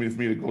me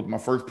to go to my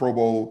first Pro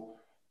Bowl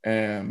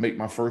and make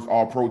my first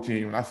All-Pro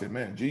team. And I said,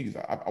 "Man, geez,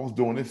 I was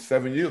doing this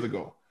 7 years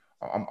ago.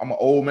 I'm an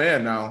old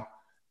man now."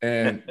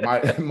 And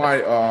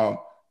my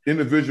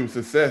individual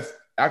success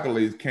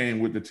accolades came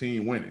with the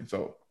team winning.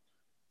 So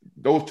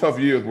those tough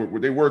years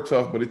were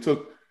tough, but it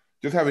took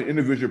just having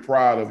individual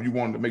pride of you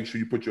wanted to make sure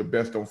you put your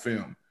best on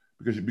film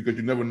because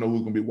you never know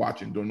who's going to be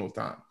watching during those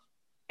times.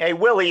 Hey,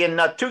 Willie, in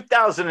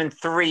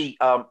 2003,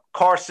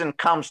 Carson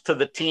comes to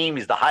the team.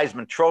 He's the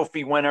Heisman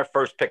Trophy winner,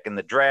 first pick in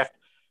the draft,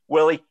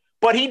 Willie.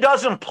 But he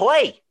doesn't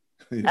play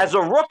as a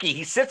rookie.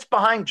 He sits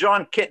behind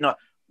John Kitna.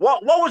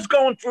 What was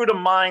going through the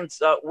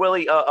minds,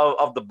 Willie,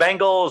 of the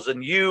Bengals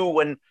and you?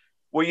 When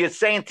were you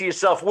saying to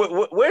yourself,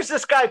 where's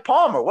this guy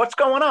Palmer? What's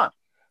going on?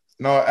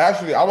 No,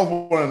 actually, I was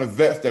one of the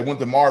vets that went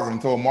to Marvin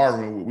and told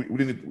Marvin,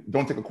 we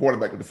don't take a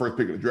quarterback at the first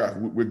pick of the draft.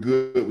 We're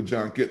good with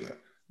John Kitna.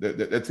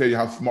 That tell you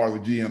how smart of a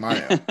GM I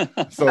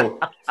am. so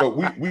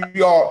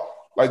we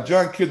all, like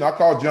John Kitna, I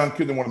call John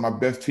Kitna one of my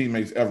best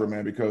teammates ever,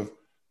 man, because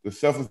the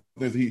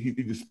selflessness he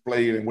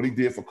displayed and what he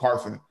did for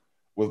Carson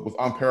was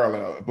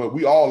unparalleled. But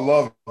we all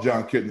love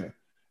John Kitna.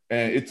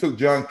 And it took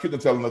John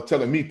Kitna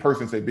telling me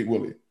personally, say, "Big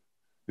Willie,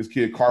 this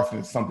kid Carson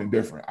is something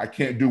different. I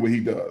can't do what he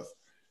does.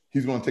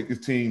 He's going to take his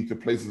team to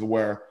places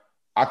where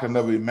I could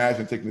never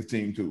imagine taking his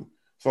team to."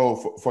 So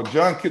for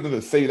John Kitna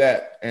to say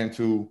that and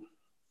to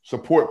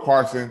support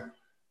Carson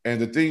and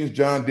the things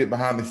John did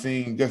behind the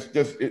scenes,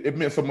 it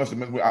meant so much to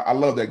me. I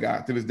love that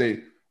guy. To this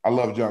day, I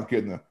love John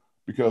Kitna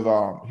because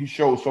he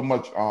showed so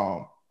much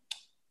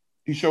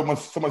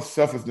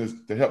selflessness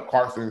to help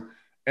Carson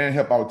and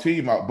help our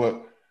team out.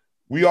 But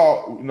we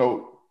all,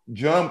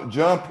 John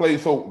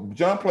played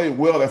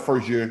well that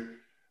first year.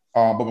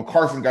 But when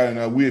Carson got in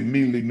there, we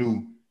immediately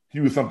knew he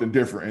was something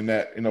different in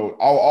that,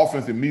 our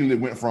offense immediately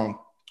went from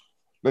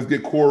let's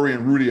get Corey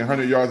and Rudy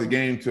 100 yards a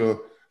game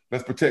to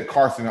let's protect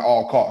Carson at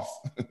all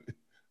costs.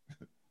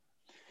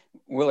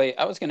 Willie,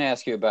 I was going to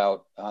ask you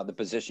about the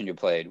position you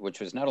played, which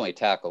was not only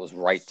tackle, it was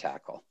right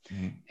tackle.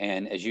 Mm-hmm.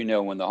 And as you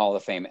know, when the Hall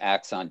of Fame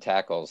acts on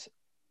tackles,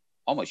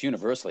 almost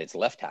universally, it's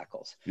left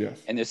tackles. Yes.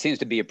 And there seems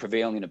to be a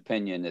prevailing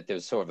opinion that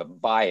there's sort of a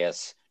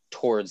bias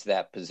towards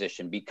that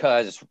position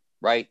because,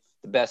 right,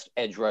 the best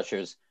edge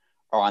rushers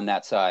are on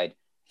that side.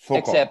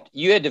 Except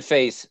you had to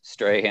face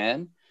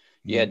Strahan.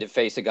 You had to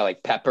face a guy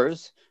like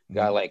Peppers, a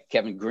guy like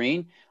Kevin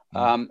Green.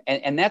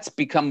 And that's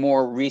become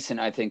more recent,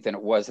 I think, than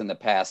it was in the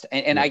past.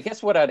 And I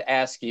guess what I'd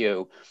ask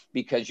you,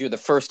 because you're the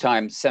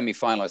first-time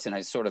semifinalist, and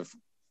I sort of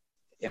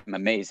am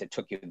amazed it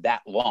took you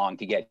that long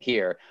to get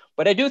here,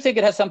 but I do think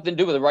it has something to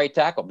do with the right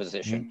tackle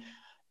position.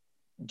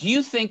 Do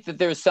you think that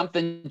there's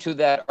something to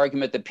that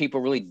argument that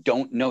people really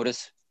don't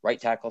notice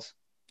right tackles?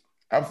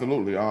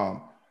 Absolutely.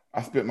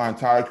 I spent my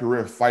entire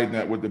career fighting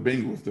that with the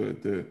Bengals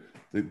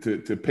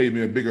to pay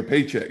me a bigger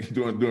paycheck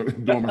during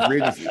my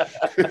free agency.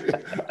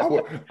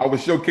 I would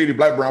show Katie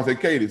Blackburn, say,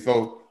 Katie,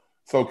 so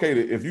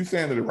Katie, if you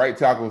saying that the right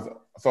tackles,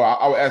 so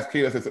I would ask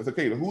Katie, I said, so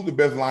Katie, who's the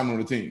best lineman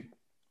on the team?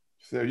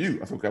 She said, you.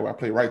 I said, okay, well, I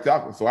play right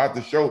tackle. So I had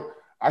to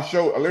I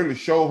literally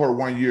showed her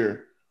one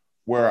year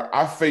where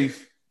I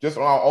faced, just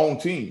on our own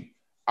team,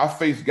 I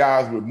faced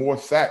guys with more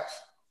sacks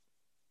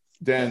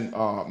than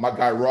my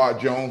guy Rod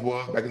Jones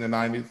was back in the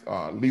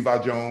 90s,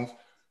 Levi Jones,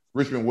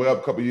 Richmond Webb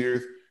a couple of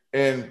years.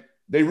 And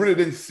they really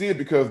didn't see it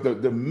because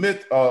the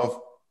myth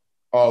of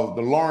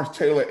the Lawrence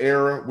Taylor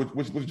era,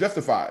 which was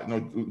justified.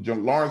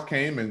 Lawrence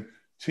came and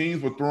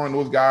teams were throwing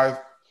those guys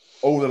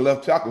over the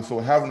left tackle. So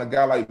having a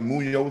guy like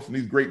Munoz and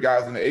these great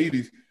guys in the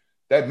 80s,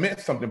 that meant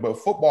something. But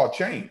football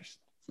changed.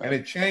 And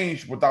it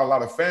changed without a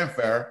lot of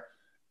fanfare.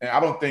 And I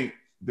don't think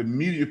the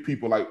media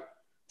people,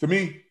 to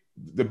me,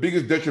 the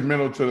biggest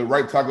detrimental to the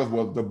right tackles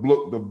was the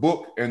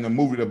book and the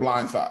movie The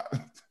Blind Side.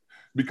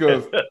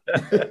 because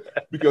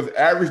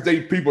average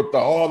day people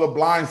thought, the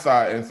Blind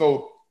Side. And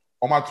so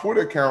on my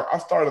Twitter account, I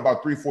started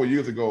about 3-4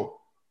 years ago.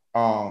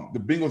 The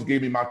Bengals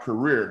gave me my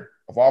career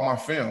of all my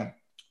film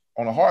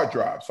on a hard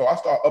drive. So I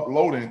started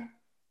uploading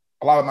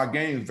a lot of my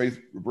games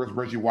versus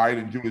Reggie White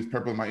and Julius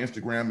Pepper on my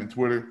Instagram and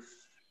Twitter.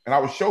 And I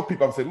would show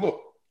people, I would say,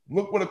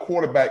 look where the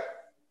quarterback,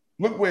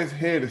 look where his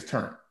head is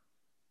turned.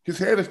 His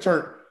head is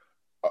turned.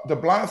 The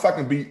blind side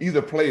can be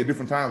either played at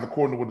different times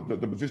according to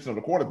the position of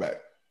the quarterback.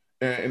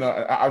 And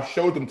I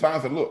showed them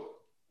times that, look,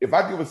 if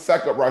I give a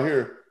sack up right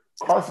here,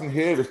 Carson's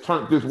head is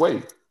turned this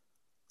way.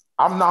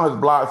 I'm now his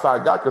blind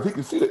side guy because he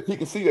can see that. He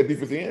can see that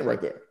defensive end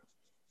right there.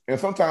 And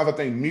sometimes I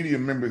think media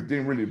members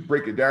didn't really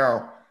break it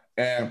down.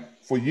 And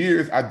for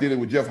years, I did it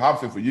with Jeff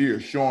Hobson for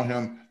years, showing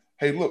him,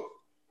 hey, look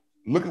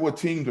at what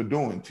teams are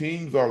doing.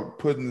 Teams are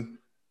putting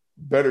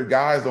better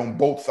guys on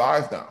both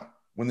sides now.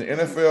 When the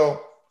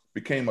NFL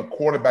became a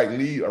quarterback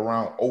league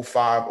around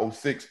 05,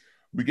 06,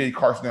 we gave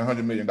Carson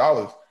 $100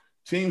 million.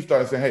 Teams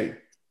started saying, hey,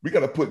 we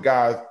got to put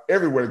guys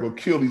everywhere to go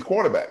kill these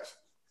quarterbacks.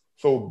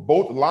 So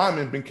both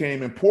linemen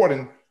became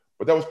important,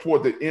 but that was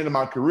toward the end of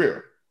my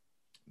career.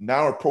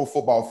 Now at Pro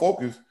Football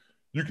Focus,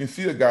 you can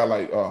see a guy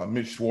like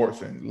Mitch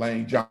Schwartz and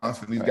Lane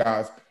Johnson, these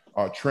guys,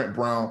 Trent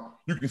Brown.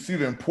 You can see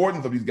the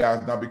importance of these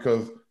guys now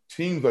because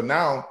teams are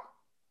now,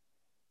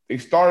 they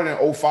started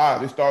in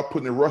 05, they started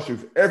putting the rushers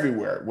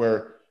everywhere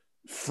where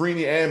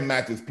Freeney and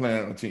Mathis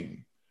playing on the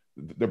team.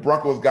 The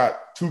Broncos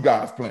got two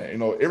guys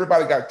playing.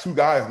 Everybody got two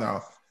guys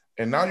now.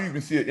 And now you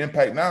can see an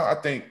impact now. I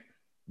think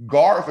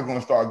guards are going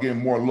to start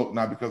getting more look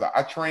now because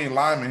I train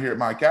linemen here at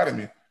my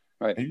academy.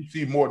 Right. And you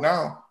see more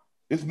now.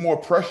 It's more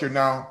pressure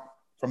now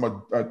from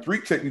a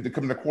three technique to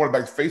come in the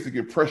quarterback's face to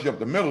get pressure up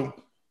the middle.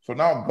 So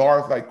now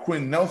guards like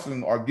Quinn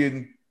Nelson are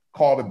getting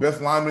called the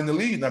best lineman in the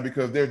league now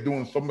because they're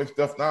doing so much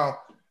stuff now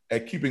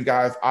at keeping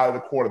guys out of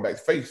the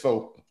quarterback's face.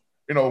 So,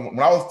 when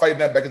I was fighting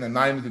that back in the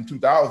 90s and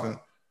 2000s,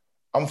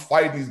 I'm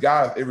fighting these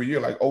guys every year.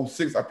 Like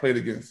 06, I played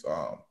against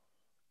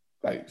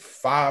like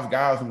 5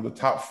 guys who were the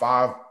top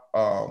 5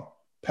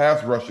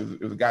 pass rushers.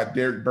 It was a guy,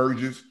 Derek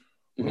Burgess,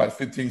 with like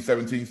 15,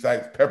 17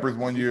 sacks. Peppers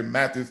one year,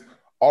 Mathis,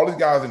 all these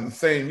guys in the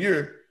same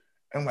year.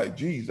 And I'm like,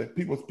 geez, like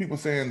people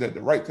saying that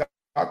the right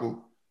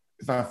tackle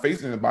is not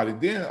facing anybody.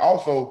 Then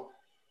also,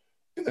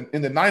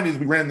 in the 90s,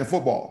 we ran the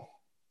football.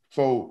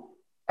 So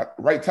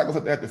right tackles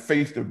had to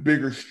face the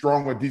bigger,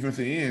 stronger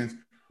defensive ends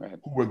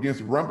who were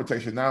against run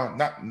protection. Now,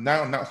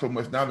 not so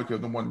much now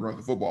because no one runs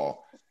the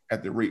football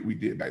at the rate we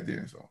did back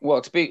then. So,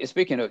 well,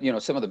 speaking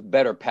of some of the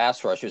better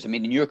pass rushers, I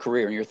mean, in your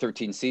career, in your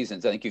 13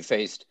 seasons, I think you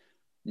faced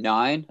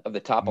 9 of the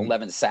top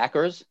 11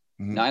 sackers,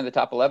 9 of the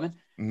top 11,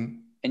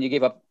 and you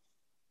gave up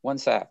 1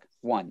 sack,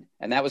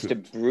 and that was to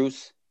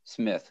Bruce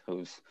Smith,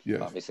 who's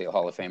obviously a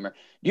Hall of Famer.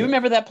 Do you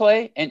remember that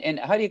play? And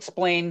how do you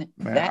explain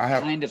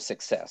kind of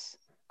success?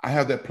 I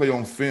have that play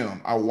on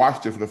film. I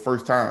watched it for the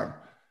first time.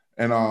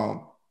 And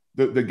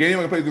the game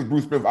I played against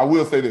Bruce Smith, I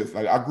will say this.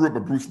 Like, I grew up a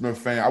Bruce Smith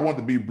fan. I wanted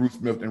to be Bruce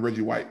Smith and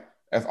Reggie White.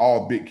 That's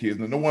all big kids.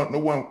 No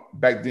one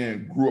back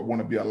then grew up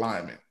wanting to be a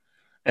lineman.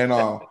 And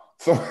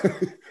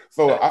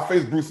so I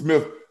faced Bruce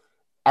Smith.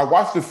 I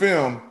watched the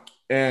film,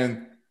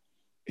 and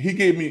he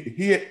didn't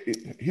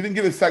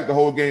get a sack the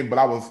whole game, but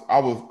I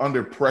was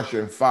under pressure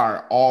and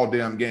fire all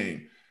damn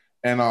game.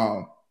 And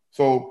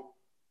so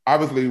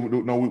obviously, we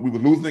were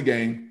losing the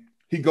game.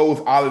 He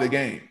goes out of the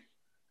game.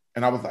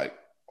 And I was like,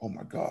 oh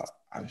my God,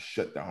 I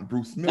shut down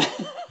Bruce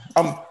Smith.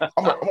 I'm a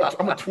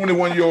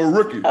 21-year-old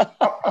rookie.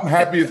 I'm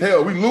happy as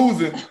hell. We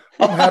losing.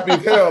 I'm happy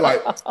as hell.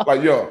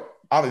 Like yo,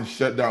 I done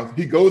shut down.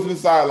 He goes to the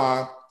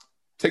sideline,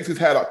 takes his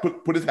hat off,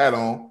 put his hat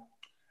on,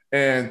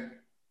 and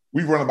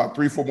we run about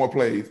 3-4 more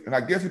plays. And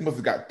I guess he must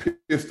have got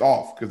pissed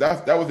off because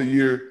that was the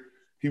year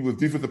He was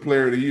Defensive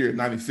Player of the Year in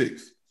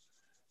 '96.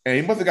 And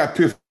he must have got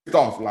pissed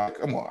off, like,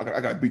 come on, I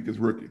got to beat this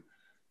rookie.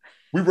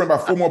 We run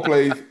about 4 more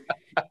plays.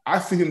 I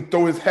see him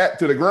throw his hat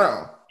to the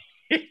ground.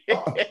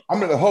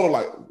 I'm in the huddle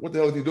like, what the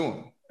hell is he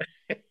doing?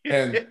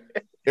 And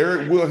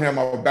Eric Wilhelm,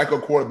 our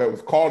backup quarterback,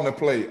 was calling the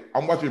play.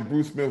 I'm watching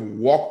Bruce Smith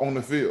walk on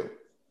the field.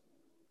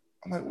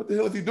 I'm like, what the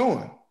hell is he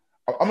doing?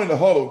 I'm in the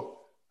huddle.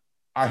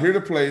 I hear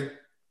the play.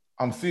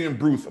 I'm seeing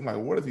Bruce. I'm like,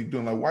 what is he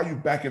doing? Like, why are you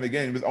back in the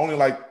game? There's only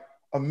like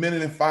a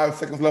minute and 5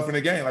 seconds left in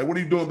the game. Like, what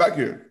are you doing back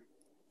here?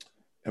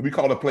 And we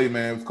called the play,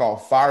 man. It was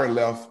called fire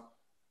left.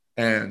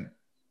 And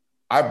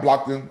I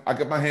blocked him. I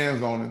got my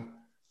hands on him.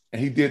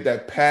 And he did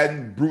that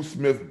patent Bruce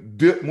Smith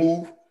dip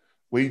move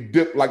where he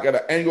dipped like at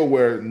an angle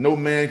where no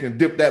man can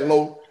dip that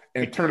low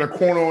and turn a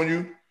corner on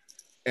you.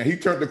 And he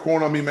turned the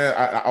corner on me, man.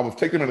 I was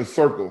taking him in a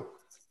circle.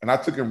 And I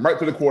took him right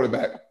to the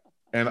quarterback.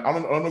 And I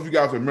don't know if you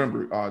guys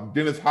remember,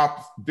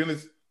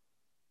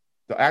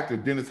 the actor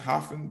Dennis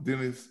Hopper.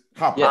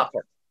 Yeah.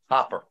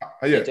 Hopper.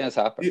 Yeah, Dennis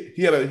Hopper.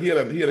 He had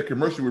a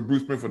commercial with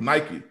Bruce Smith for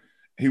Nike.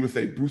 He would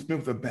say, Bruce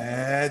Smith's a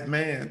bad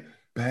man,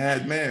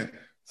 bad man.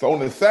 So on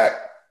the sack,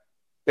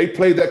 they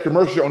played that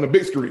commercial on the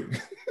big screen.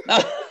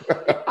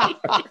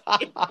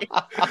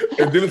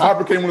 And Dennis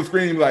Hopper came on the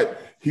screen like,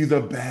 he's a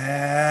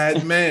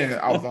bad man.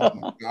 I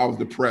was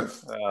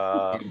depressed.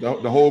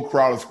 The whole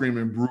crowd was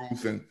screaming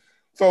Bruce. And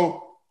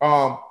so,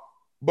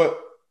 but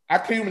I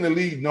came in the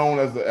league known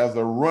as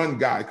a run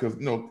guy because,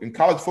 in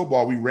college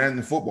football, we ran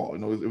the football.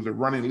 It was a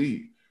running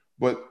league.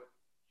 But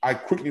I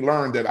quickly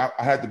learned that I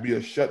had to be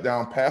a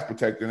shutdown pass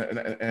protector.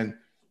 And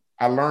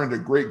I learned that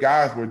great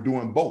guys were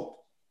doing both.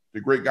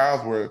 The great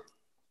guys were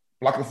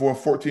blocking for a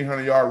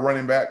 1,400-yard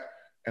running back,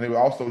 and they were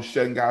also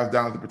shutting guys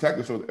down as a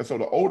protector. So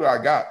the older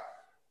I got,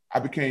 I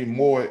became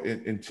more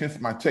intense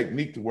in my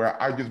technique to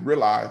where I just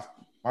realized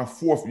my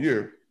 4th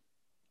year,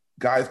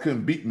 guys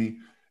couldn't beat me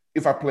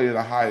if I played at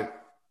a high.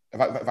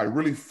 If I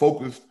really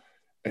focused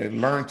and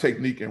learned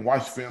technique and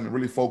watched film and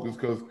really focused,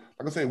 because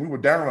like I said, we were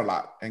down a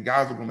lot and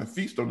guys were going to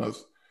feast on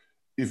us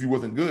if he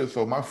wasn't good.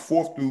 So my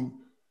 4th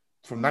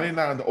from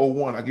 99 to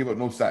 01, I gave up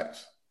no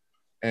sacks.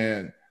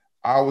 And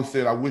I always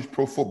said I wish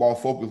Pro Football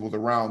Focus was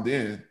around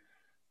then.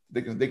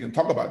 They can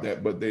talk about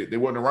that, but they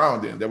weren't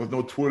around then. There was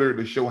no Twitter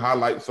to show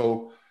highlights.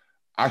 So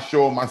I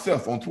show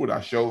myself on Twitter.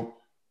 I show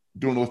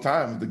during those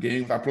times, the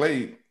games I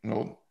played,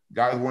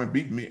 guys weren't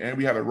beating me, and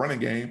we had a running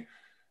game.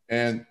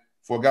 And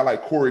for a guy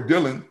like Corey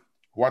Dillon,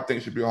 who I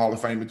think should be a Hall of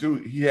Famer too,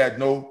 he had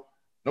no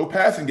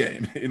passing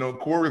game.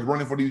 Corey was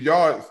running for these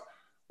yards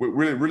with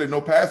really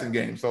no passing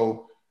game.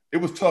 So it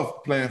was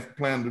tough playing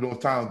through those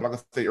times. But like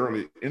I say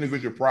earlier,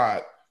 individual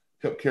pride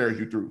helped carry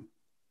you through.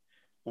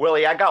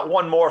 Willie, I got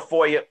one more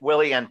for you,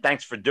 Willie, and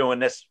thanks for doing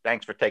this.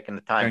 Thanks for taking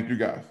the time. Thank you,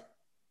 guys.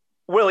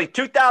 Willie,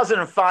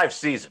 2005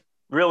 season,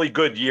 really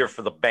good year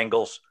for the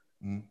Bengals.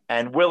 Mm-hmm.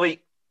 And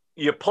Willie,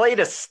 you played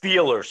the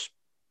Steelers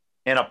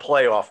in a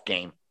playoff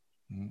game.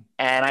 Mm-hmm.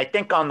 And I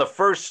think on the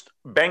first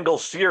Bengals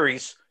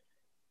series,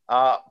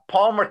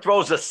 Palmer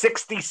throws a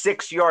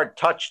 66-yard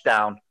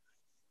touchdown,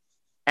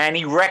 and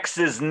he wrecks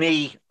his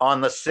knee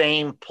on the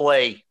same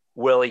play,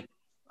 Willie.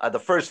 The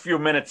first few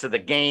minutes of the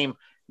game,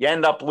 you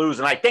end up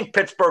losing. I think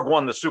Pittsburgh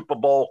won the Super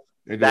Bowl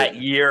that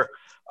year.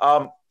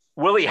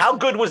 Willie, how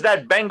good was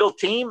that Bengal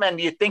team? And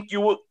do you think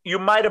you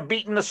might have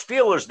beaten the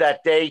Steelers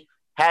that day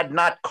had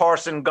not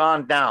Carson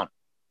gone down?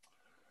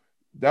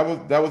 That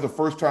was the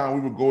first time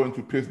we would go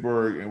into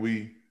Pittsburgh, and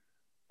we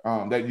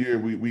that year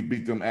we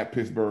beat them at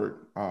Pittsburgh.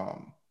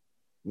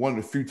 One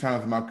of the few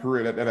times in my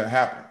career that had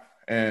happened.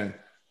 And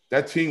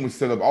that team was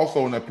set up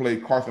also in that play.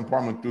 Carson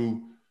Palmer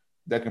threw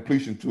that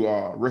completion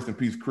to rest in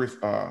peace Chris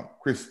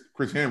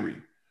Henry.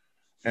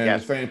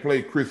 And the same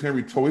play, Chris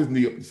Henry tore his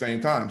knee up at the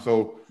same time.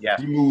 So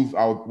we lose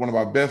one of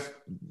our best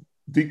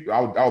deep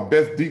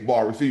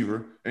ball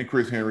receiver in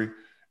Chris Henry,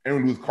 and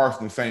we lose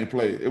Carson the same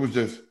play.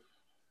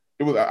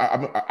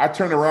 I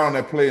turned around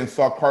that play and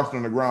saw Carson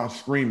on the ground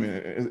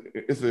screaming.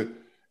 It's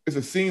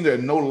a scene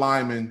that no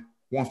lineman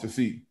wants to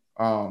see.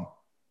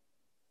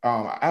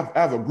 I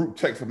have a group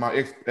text of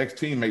my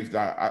ex-teammates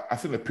that I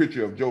sent a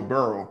picture of Joe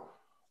Burrow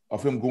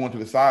of him going to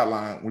the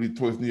sideline when he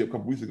tore his knee a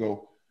couple weeks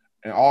ago.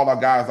 And all our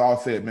guys all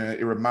said, man,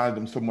 it reminded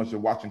them so much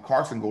of watching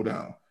Carson go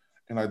down.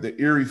 And like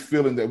the eerie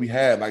feeling that we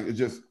had, like it's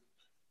just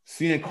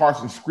seeing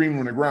Carson screaming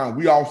on the ground,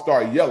 we all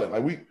started yelling.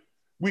 Like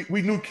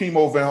we knew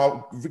Kimo Van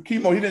Hall.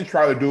 Kimo, he didn't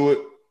try to do it.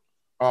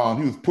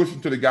 He was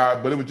pushing to the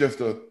guy, but it was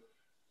just it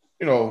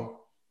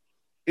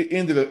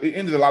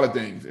ended a lot of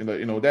things. And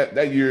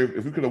that year,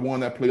 if we could have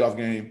won that playoff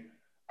game,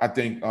 I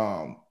think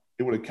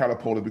it would have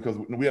catapulted, because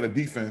we had a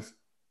defense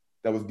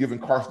that was giving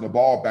Carson the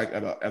ball back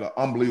at an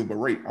unbelievable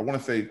rate. I want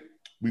to say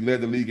we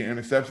led the league in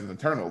interceptions and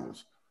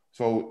turnovers.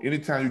 So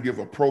anytime you give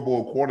a Pro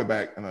Bowl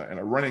quarterback and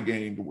a running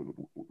game,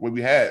 what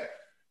we had,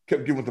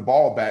 kept giving the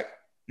ball back,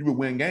 you would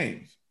win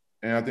games.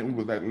 And I think we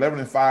was like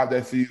 11-5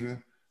 that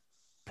season.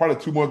 Probably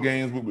 2 more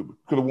games. We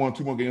could have won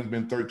 2 more games,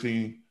 been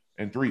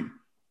 13-3.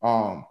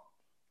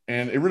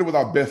 And it really was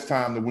our best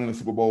time to win the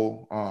Super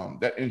Bowl.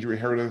 That injury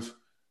hurt us.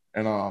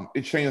 And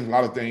it changed a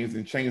lot of things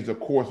and changed the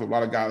course of a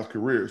lot of guys'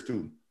 careers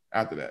too.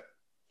 after that.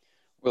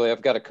 Willie,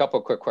 I've got a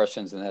couple quick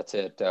questions, and that's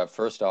it.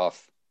 First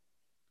off,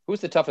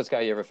 who's the toughest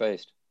guy you ever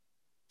faced?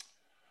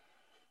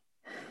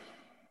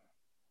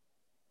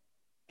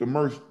 The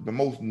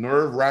most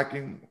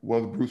nerve-wracking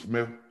was Bruce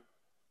Smith.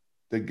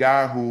 The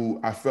guy who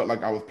I felt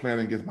like I was playing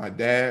against my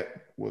dad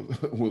was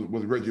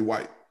Reggie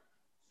White.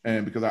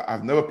 And because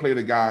I've never played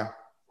a guy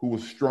who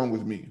was strong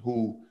with me,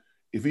 who,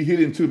 if he hit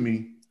into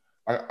me,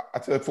 I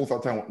tell folks all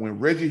the time, when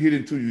Reggie hit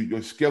into you,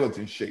 your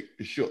skeleton shook.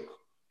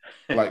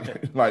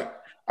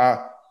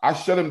 I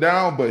shut him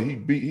down, but he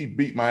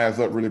beat my ass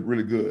up really,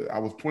 really good. I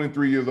was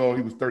 23 years old.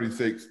 He was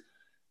 36.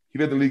 He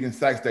led the league in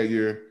sacks that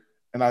year.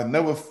 And I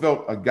never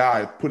felt a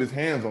guy put his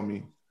hands on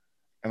me.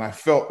 And I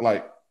felt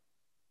like,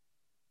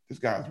 this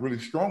guy's really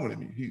stronger than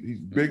me. He's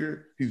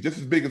bigger. He's just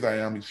as big as I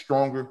am. He's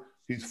stronger.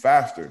 He's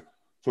faster.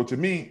 So to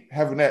me,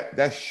 having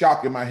that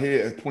shock in my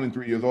head at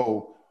 23 years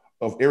old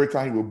of every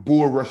time he would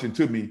bull rush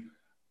into me,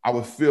 I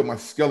would feel my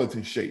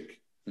skeleton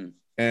shake.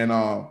 And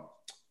I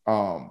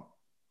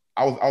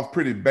was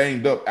pretty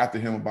banged up after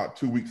him about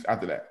 2 weeks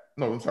after that.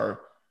 No, I'm sorry,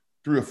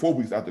 3 or 4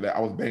 weeks after that.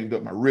 I was banged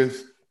up, my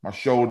wrist, my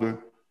shoulder.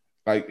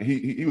 Like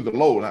he was a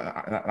low, and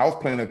I was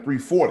playing at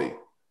 340.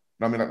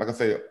 I mean, like I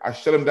said, I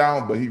shut him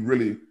down, but he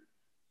really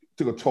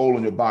took a toll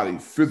on your body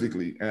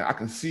physically. And I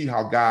can see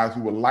how guys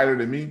who were lighter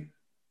than me,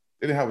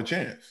 they didn't have a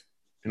chance.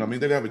 You know what I mean?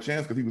 They didn't have a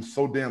chance because he was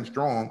so damn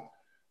strong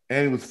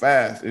and he was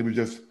fast. It was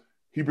just,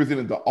 he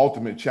presented the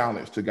ultimate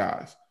challenge to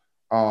guys.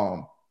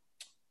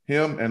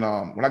 Him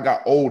and when I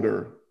got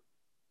older,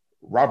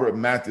 Robert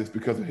Mathis,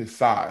 because of his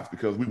size,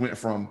 because we went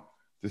from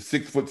the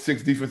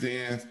 6'6" defensive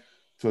ends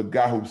to a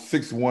guy who's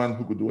 6'1",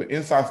 who could do an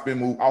inside spin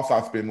move,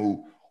 outside spin move,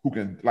 who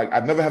can, like, I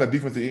never had a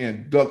defensive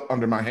end duck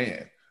under my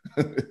hand.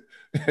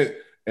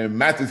 And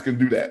Mathis can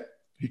do that.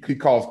 He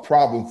caused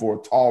problems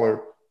for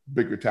taller,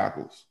 bigger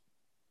tackles.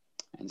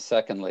 And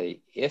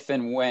secondly, if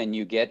and when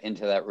you get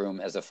into that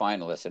room as a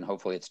finalist, and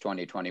hopefully it's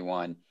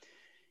 2021,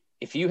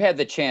 if you had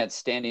the chance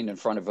standing in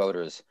front of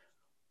voters,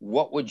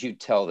 what would you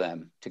tell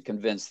them to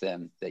convince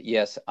them that,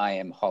 yes, I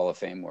am Hall of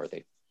Fame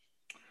worthy?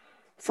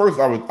 First,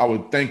 I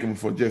would thank him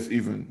for just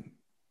even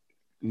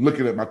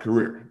looking at my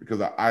career,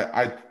 because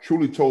I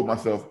truly told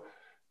myself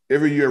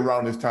every year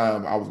around this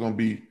time I was gonna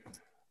be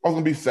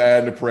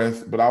sad and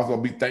depressed, but I was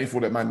gonna be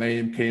thankful that my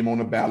name came on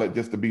the ballot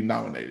just to be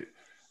nominated.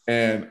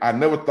 And I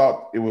never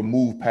thought it would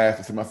move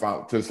past the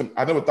semifinal.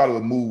 I never thought it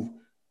would move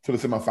to the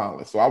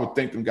semifinalists. So I would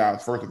thank them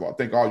guys, first of all.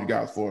 Thank all you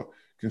guys for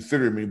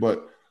considering me.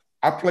 But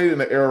I played in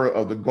the era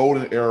of the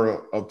golden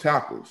era of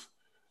tackles.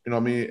 You know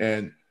what I mean?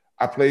 And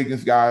I played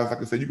against guys,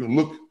 like I said, you can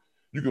look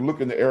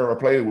in the era I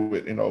played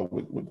with, you know,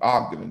 with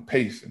Ogden and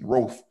Pace and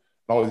Rofe and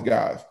all these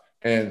guys.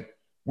 And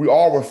we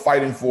all were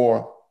fighting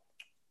for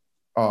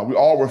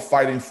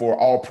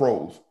all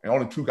pros, and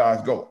only 2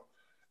 guys go.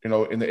 You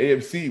know, in the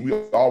AFC, we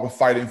all were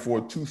fighting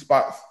for 2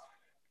 spots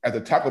at the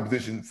tackle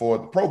position for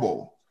the Pro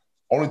Bowl.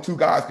 Only 2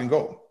 guys can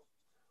go.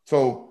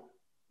 So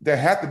there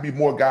had to be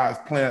more guys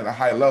playing at a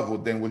high level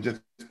than were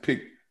just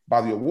picked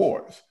by the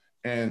awards.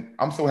 And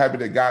I'm so happy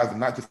that guys are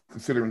not just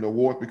considering the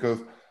awards, because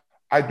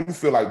I do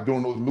feel like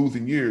during those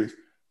losing years,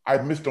 I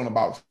missed on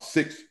about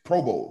 6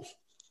 Pro Bowls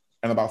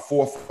and about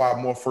 4 or 5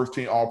 more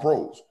first-team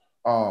All-Pros.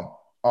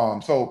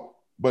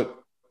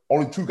 But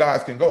only 2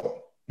 guys can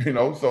go, you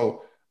know?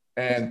 So,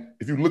 and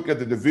if you look at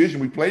the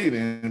division we played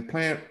in,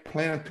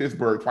 playing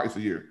Pittsburgh twice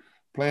a year,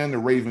 playing the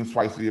Ravens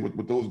twice a year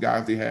with those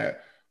guys they had,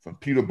 from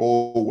Peter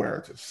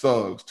Boulware to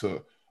Suggs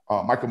to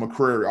Michael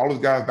McCreary, all those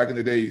guys back in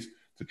the days,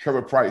 to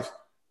Trevor Price,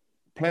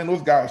 playing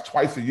those guys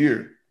twice a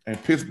year,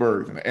 and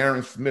Pittsburgh and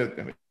Aaron Smith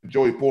and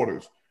Joey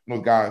Porters,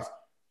 those guys,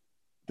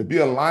 to be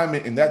a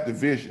lineman in that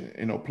division,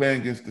 you know,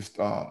 playing against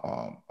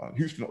the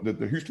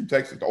Houston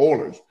Texans, the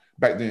Oilers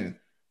back then,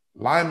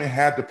 linemen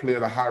had to play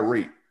at a high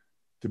rate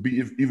to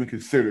be even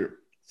considered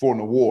for an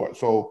award.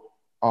 So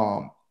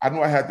I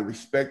know I had the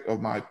respect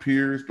of my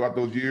peers throughout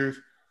those years.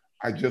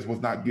 I just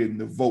was not getting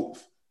the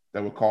votes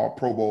that were called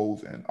Pro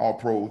Bowls and All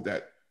Pros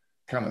that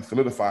kind of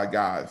solidify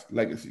guys'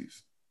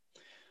 legacies.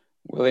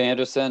 Willie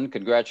Anderson,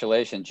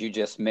 congratulations. You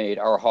just made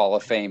our Hall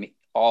of Fame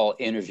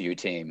all-interview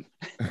team.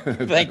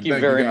 Thank you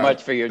very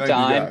much for your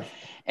time.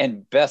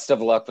 And best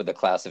of luck with the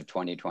class of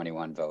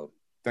 2021 vote.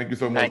 Thank you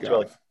so much,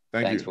 guys.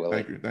 Thanks,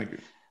 Willie. Thank you.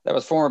 That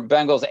was former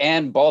Bengals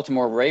and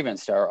Baltimore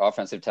Ravens star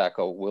offensive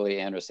tackle Willie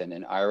Anderson.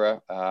 And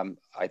Ira,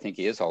 I think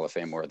he is Hall of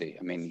Fame worthy.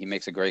 I mean, he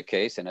makes a great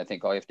case, and I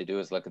think all you have to do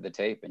is look at the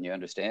tape and you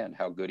understand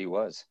how good he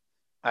was.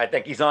 I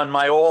think he's on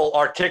my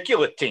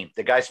all-articulate team.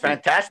 The guy's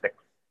fantastic.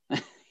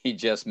 He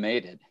just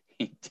made it.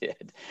 He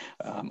did.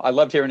 I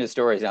loved hearing his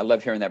stories. I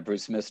love hearing that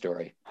Bruce Smith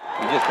story.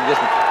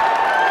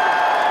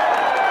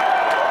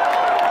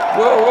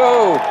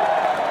 Whoa.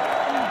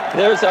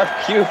 There's our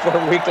cue for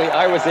weekly.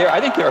 I was there. I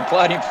think they're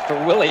applauding for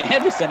Willie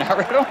Anderson.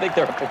 I don't think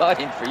they're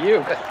applauding for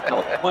you.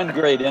 One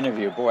great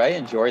interview. Boy, I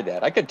enjoyed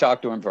that. I could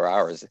talk to him for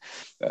hours,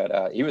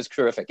 but he was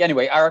terrific.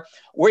 Anyway,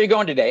 where are you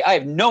going today? I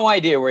have no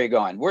idea where you're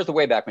going. Where's the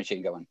Wayback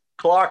Machine going?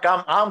 Clark,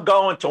 I'm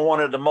going to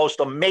one of the most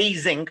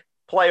amazing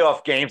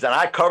playoff games, and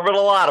I covered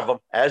a lot of them,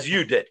 as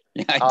you did.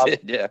 Yeah, I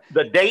did, yeah.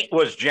 The date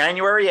was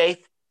January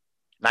 8th.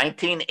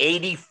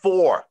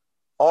 1984,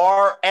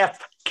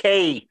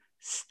 RFK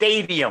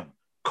Stadium,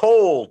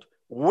 cold,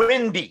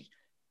 windy,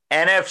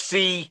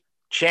 NFC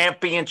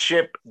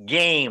Championship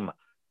game.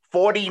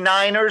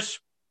 49ers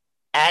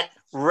at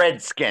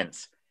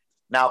Redskins.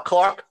 Now,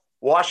 Clark,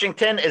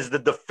 Washington is the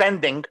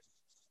defending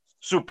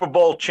Super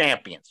Bowl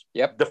champions.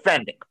 Yep.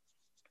 Defending.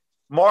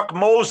 Mark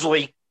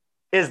Mosley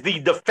is the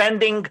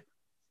defending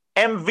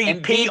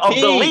MVP of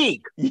the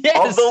league.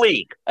 Yes. Of the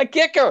league. A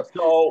kicker.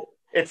 So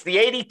it's the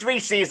 83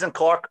 season,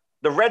 Clark.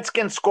 The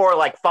Redskins score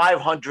like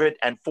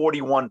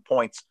 541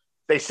 points.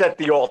 They set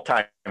the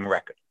all-time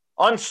record.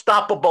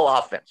 Unstoppable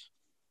offense.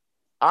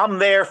 I'm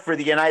there for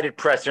the United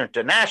Press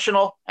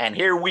International, and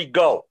here we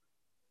go.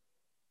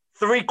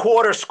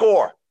 Three-quarter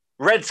score.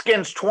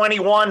 Redskins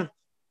 21,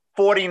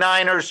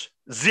 49ers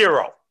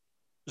 0.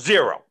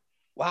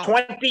 Wow.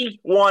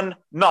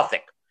 21-0.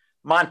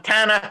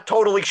 Montana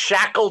totally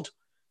shackled.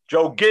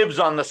 Joe Gibbs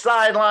on the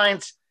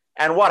sidelines.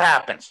 And what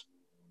happens?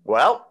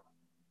 Well,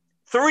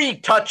 3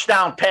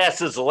 touchdown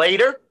passes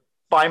later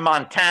by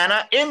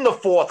Montana in the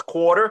fourth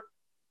quarter.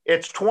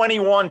 It's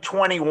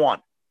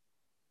 21-21.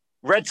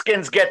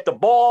 Redskins get the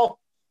ball.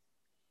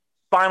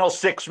 Final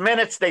 6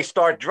 minutes, they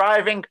start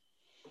driving.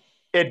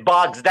 It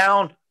bogs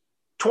down.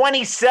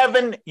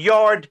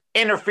 27-yard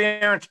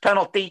interference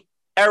penalty.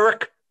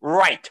 Eric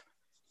Wright.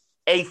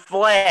 A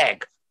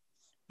flag.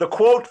 The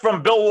quote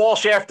from Bill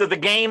Walsh after the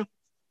game,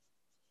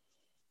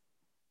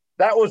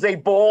 that was a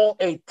ball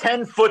a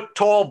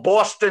 10-foot-tall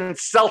Boston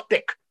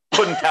Celtic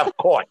couldn't have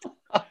caught.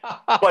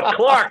 But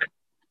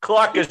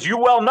Clark, as you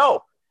well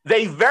know,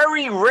 they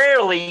very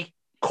rarely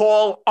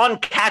call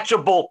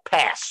uncatchable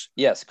pass.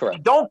 Yes, correct.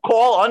 They don't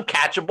call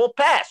uncatchable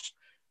pass.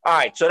 All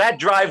right, so that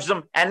drives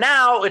them. And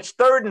now it's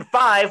 3rd and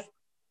 5.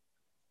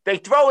 They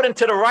throw it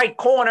into the right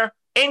corner.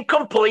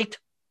 Incomplete.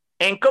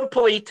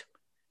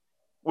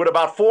 With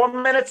about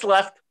 4 minutes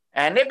left.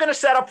 And they're going to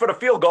set up for the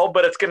field goal,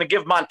 but it's going to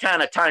give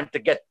Montana time to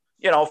get,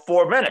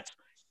 4 minutes.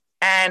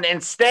 And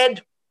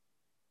instead,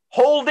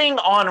 holding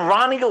on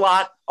Ronnie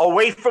Lott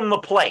away from the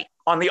play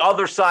on the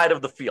other side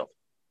of the field.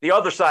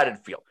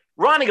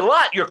 Ronnie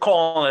Lott, you're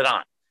calling it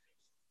on.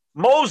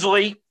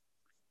 Mosley,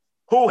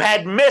 who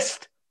had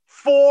missed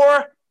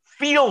 4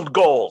 field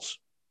goals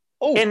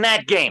in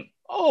that game.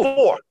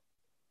 4.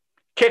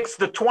 Kicks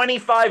the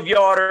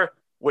 25-yarder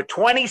with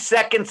 20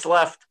 seconds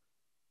left.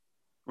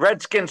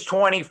 Redskins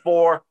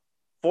 24,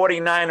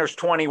 49ers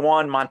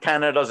 21.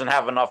 Montana doesn't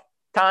have enough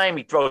time.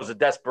 He throws a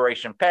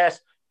desperation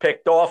pass,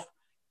 picked off,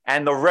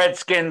 and the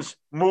Redskins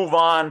move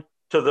on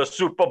to the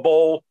Super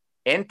Bowl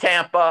in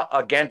Tampa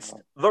against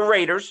the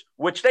Raiders,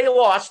 which they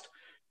lost.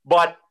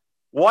 But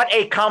what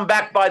a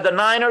comeback by the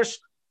Niners.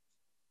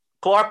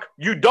 Clark,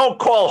 you don't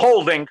call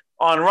holding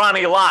on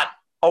Ronnie Lott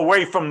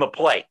away from the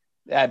play.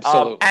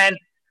 Absolutely. And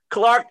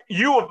Clark,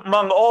 you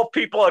among all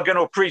people are going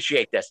to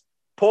appreciate this.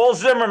 Paul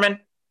Zimmerman,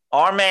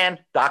 our man,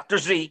 Dr.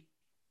 Z,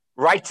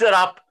 writes it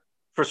up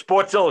for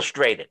Sports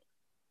Illustrated.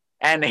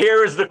 And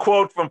here is the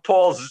quote from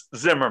Paul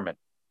Zimmerman.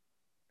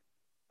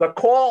 The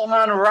call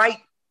on Wright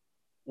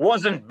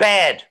wasn't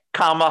bad,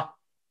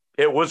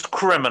 it was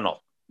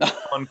criminal,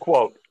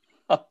 unquote.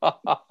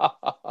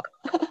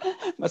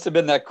 Must have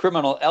been that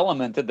criminal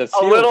element of the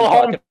A little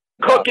home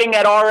cooking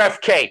at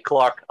RFK,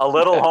 Clark. A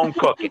little home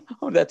cooking.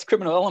 That's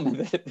criminal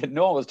element that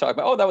Noah was talking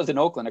about. That was in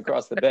Oakland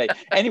across the bay.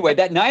 Anyway,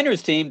 that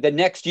Niners team the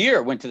next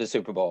year went to the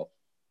Super Bowl,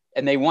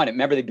 and they won it.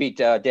 Remember, they beat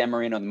Dan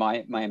Marino and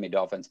the Miami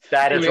Dolphins.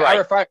 That is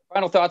right. Ira,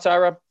 final thoughts,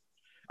 Ira?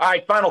 All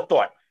right, final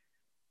thought.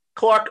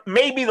 Clark,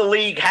 maybe the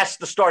league has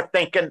to start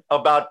thinking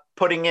about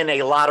putting in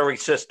a lottery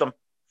system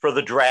for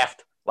the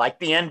draft like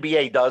the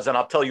NBA does, and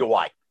I'll tell you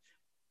why.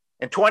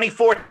 In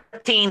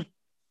 2014,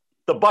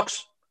 the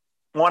Bucs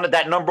wanted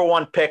that number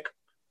 1 pick.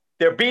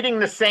 They're beating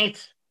the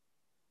Saints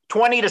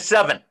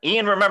 20-7.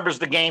 Ian remembers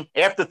the game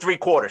after 3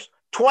 quarters.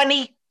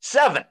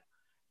 27.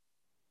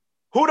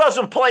 Who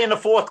doesn't play in the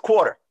fourth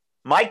quarter?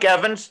 Mike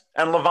Evans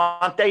and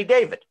Levante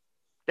David.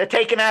 They're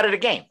taken out of the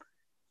game.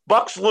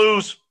 Bucs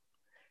lose.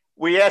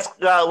 We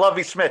asked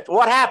Lovie Smith,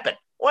 what happened?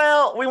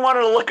 Well, we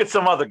wanted to look at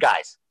some other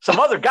guys.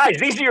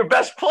 These are your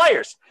best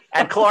players.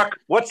 And Clark,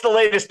 what's the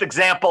latest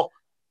example?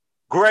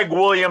 Greg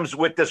Williams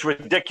with this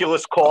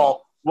ridiculous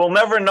call. We'll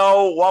never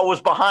know what was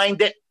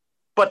behind it.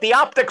 But the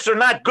optics are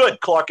not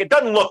good, Clark. It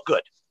doesn't look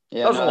good.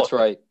 Yeah, that's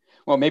right.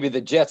 Well, maybe the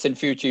Jets in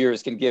future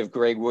years can give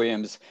Greg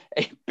Williams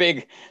a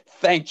big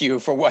thank you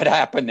for what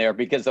happened there,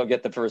 because they'll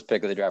get the first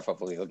pick of the draft.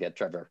 Hopefully he'll get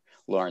Trevor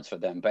Lawrence for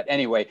them. But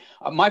anyway,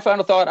 my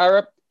final thought,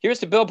 Ira, here's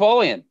to Bill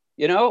Polian,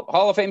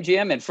 Hall of Fame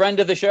GM and friend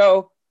of the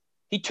show.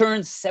 He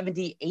turns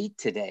 78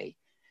 today.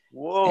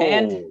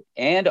 Whoa.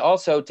 And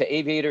also to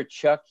aviator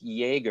Chuck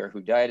Yeager,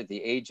 who died at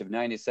the age of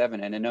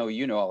 97. And I know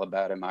you know all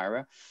about him,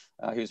 Ira.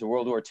 He was a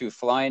World War II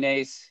flying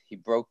ace. He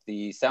broke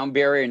the sound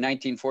barrier in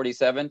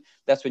 1947.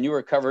 That's when you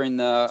were covering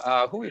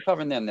the, who were you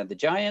covering then? The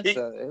Giants?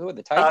 Who were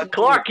the Titans?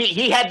 Clark,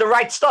 he had the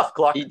right stuff,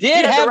 Clark. He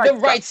did have the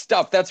right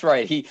stuff. That's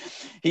right. He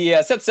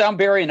set sound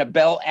barrier in a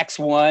Bell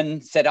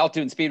X1, set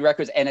altitude and speed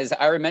records. And as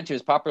Ira mentioned,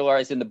 was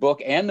popularized in the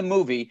book and the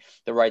movie,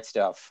 The Right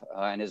Stuff.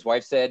 And his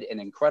wife said, an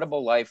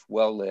incredible life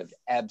well lived.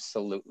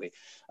 Absolutely.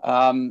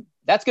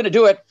 That's going to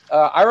do it.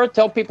 Ira,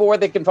 tell people where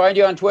they can find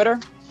you on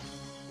Twitter.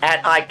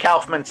 At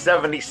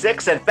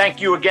iKaufman76, and thank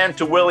you again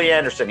to Willie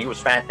Anderson. He was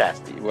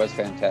fantastic. He was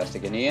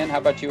fantastic. And Ian, how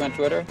about you on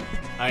Twitter?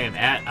 I am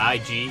at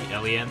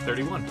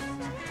IGLEN31.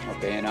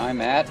 Okay, and I'm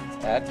at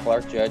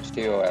Clark Judge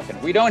TOF. And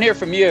if we don't hear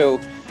from you,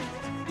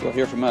 you'll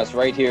hear from us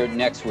right here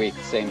next week,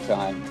 same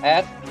time,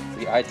 at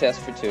the iTest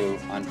for Two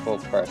on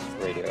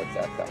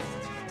fullpressradio.com.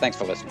 Thanks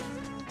for listening.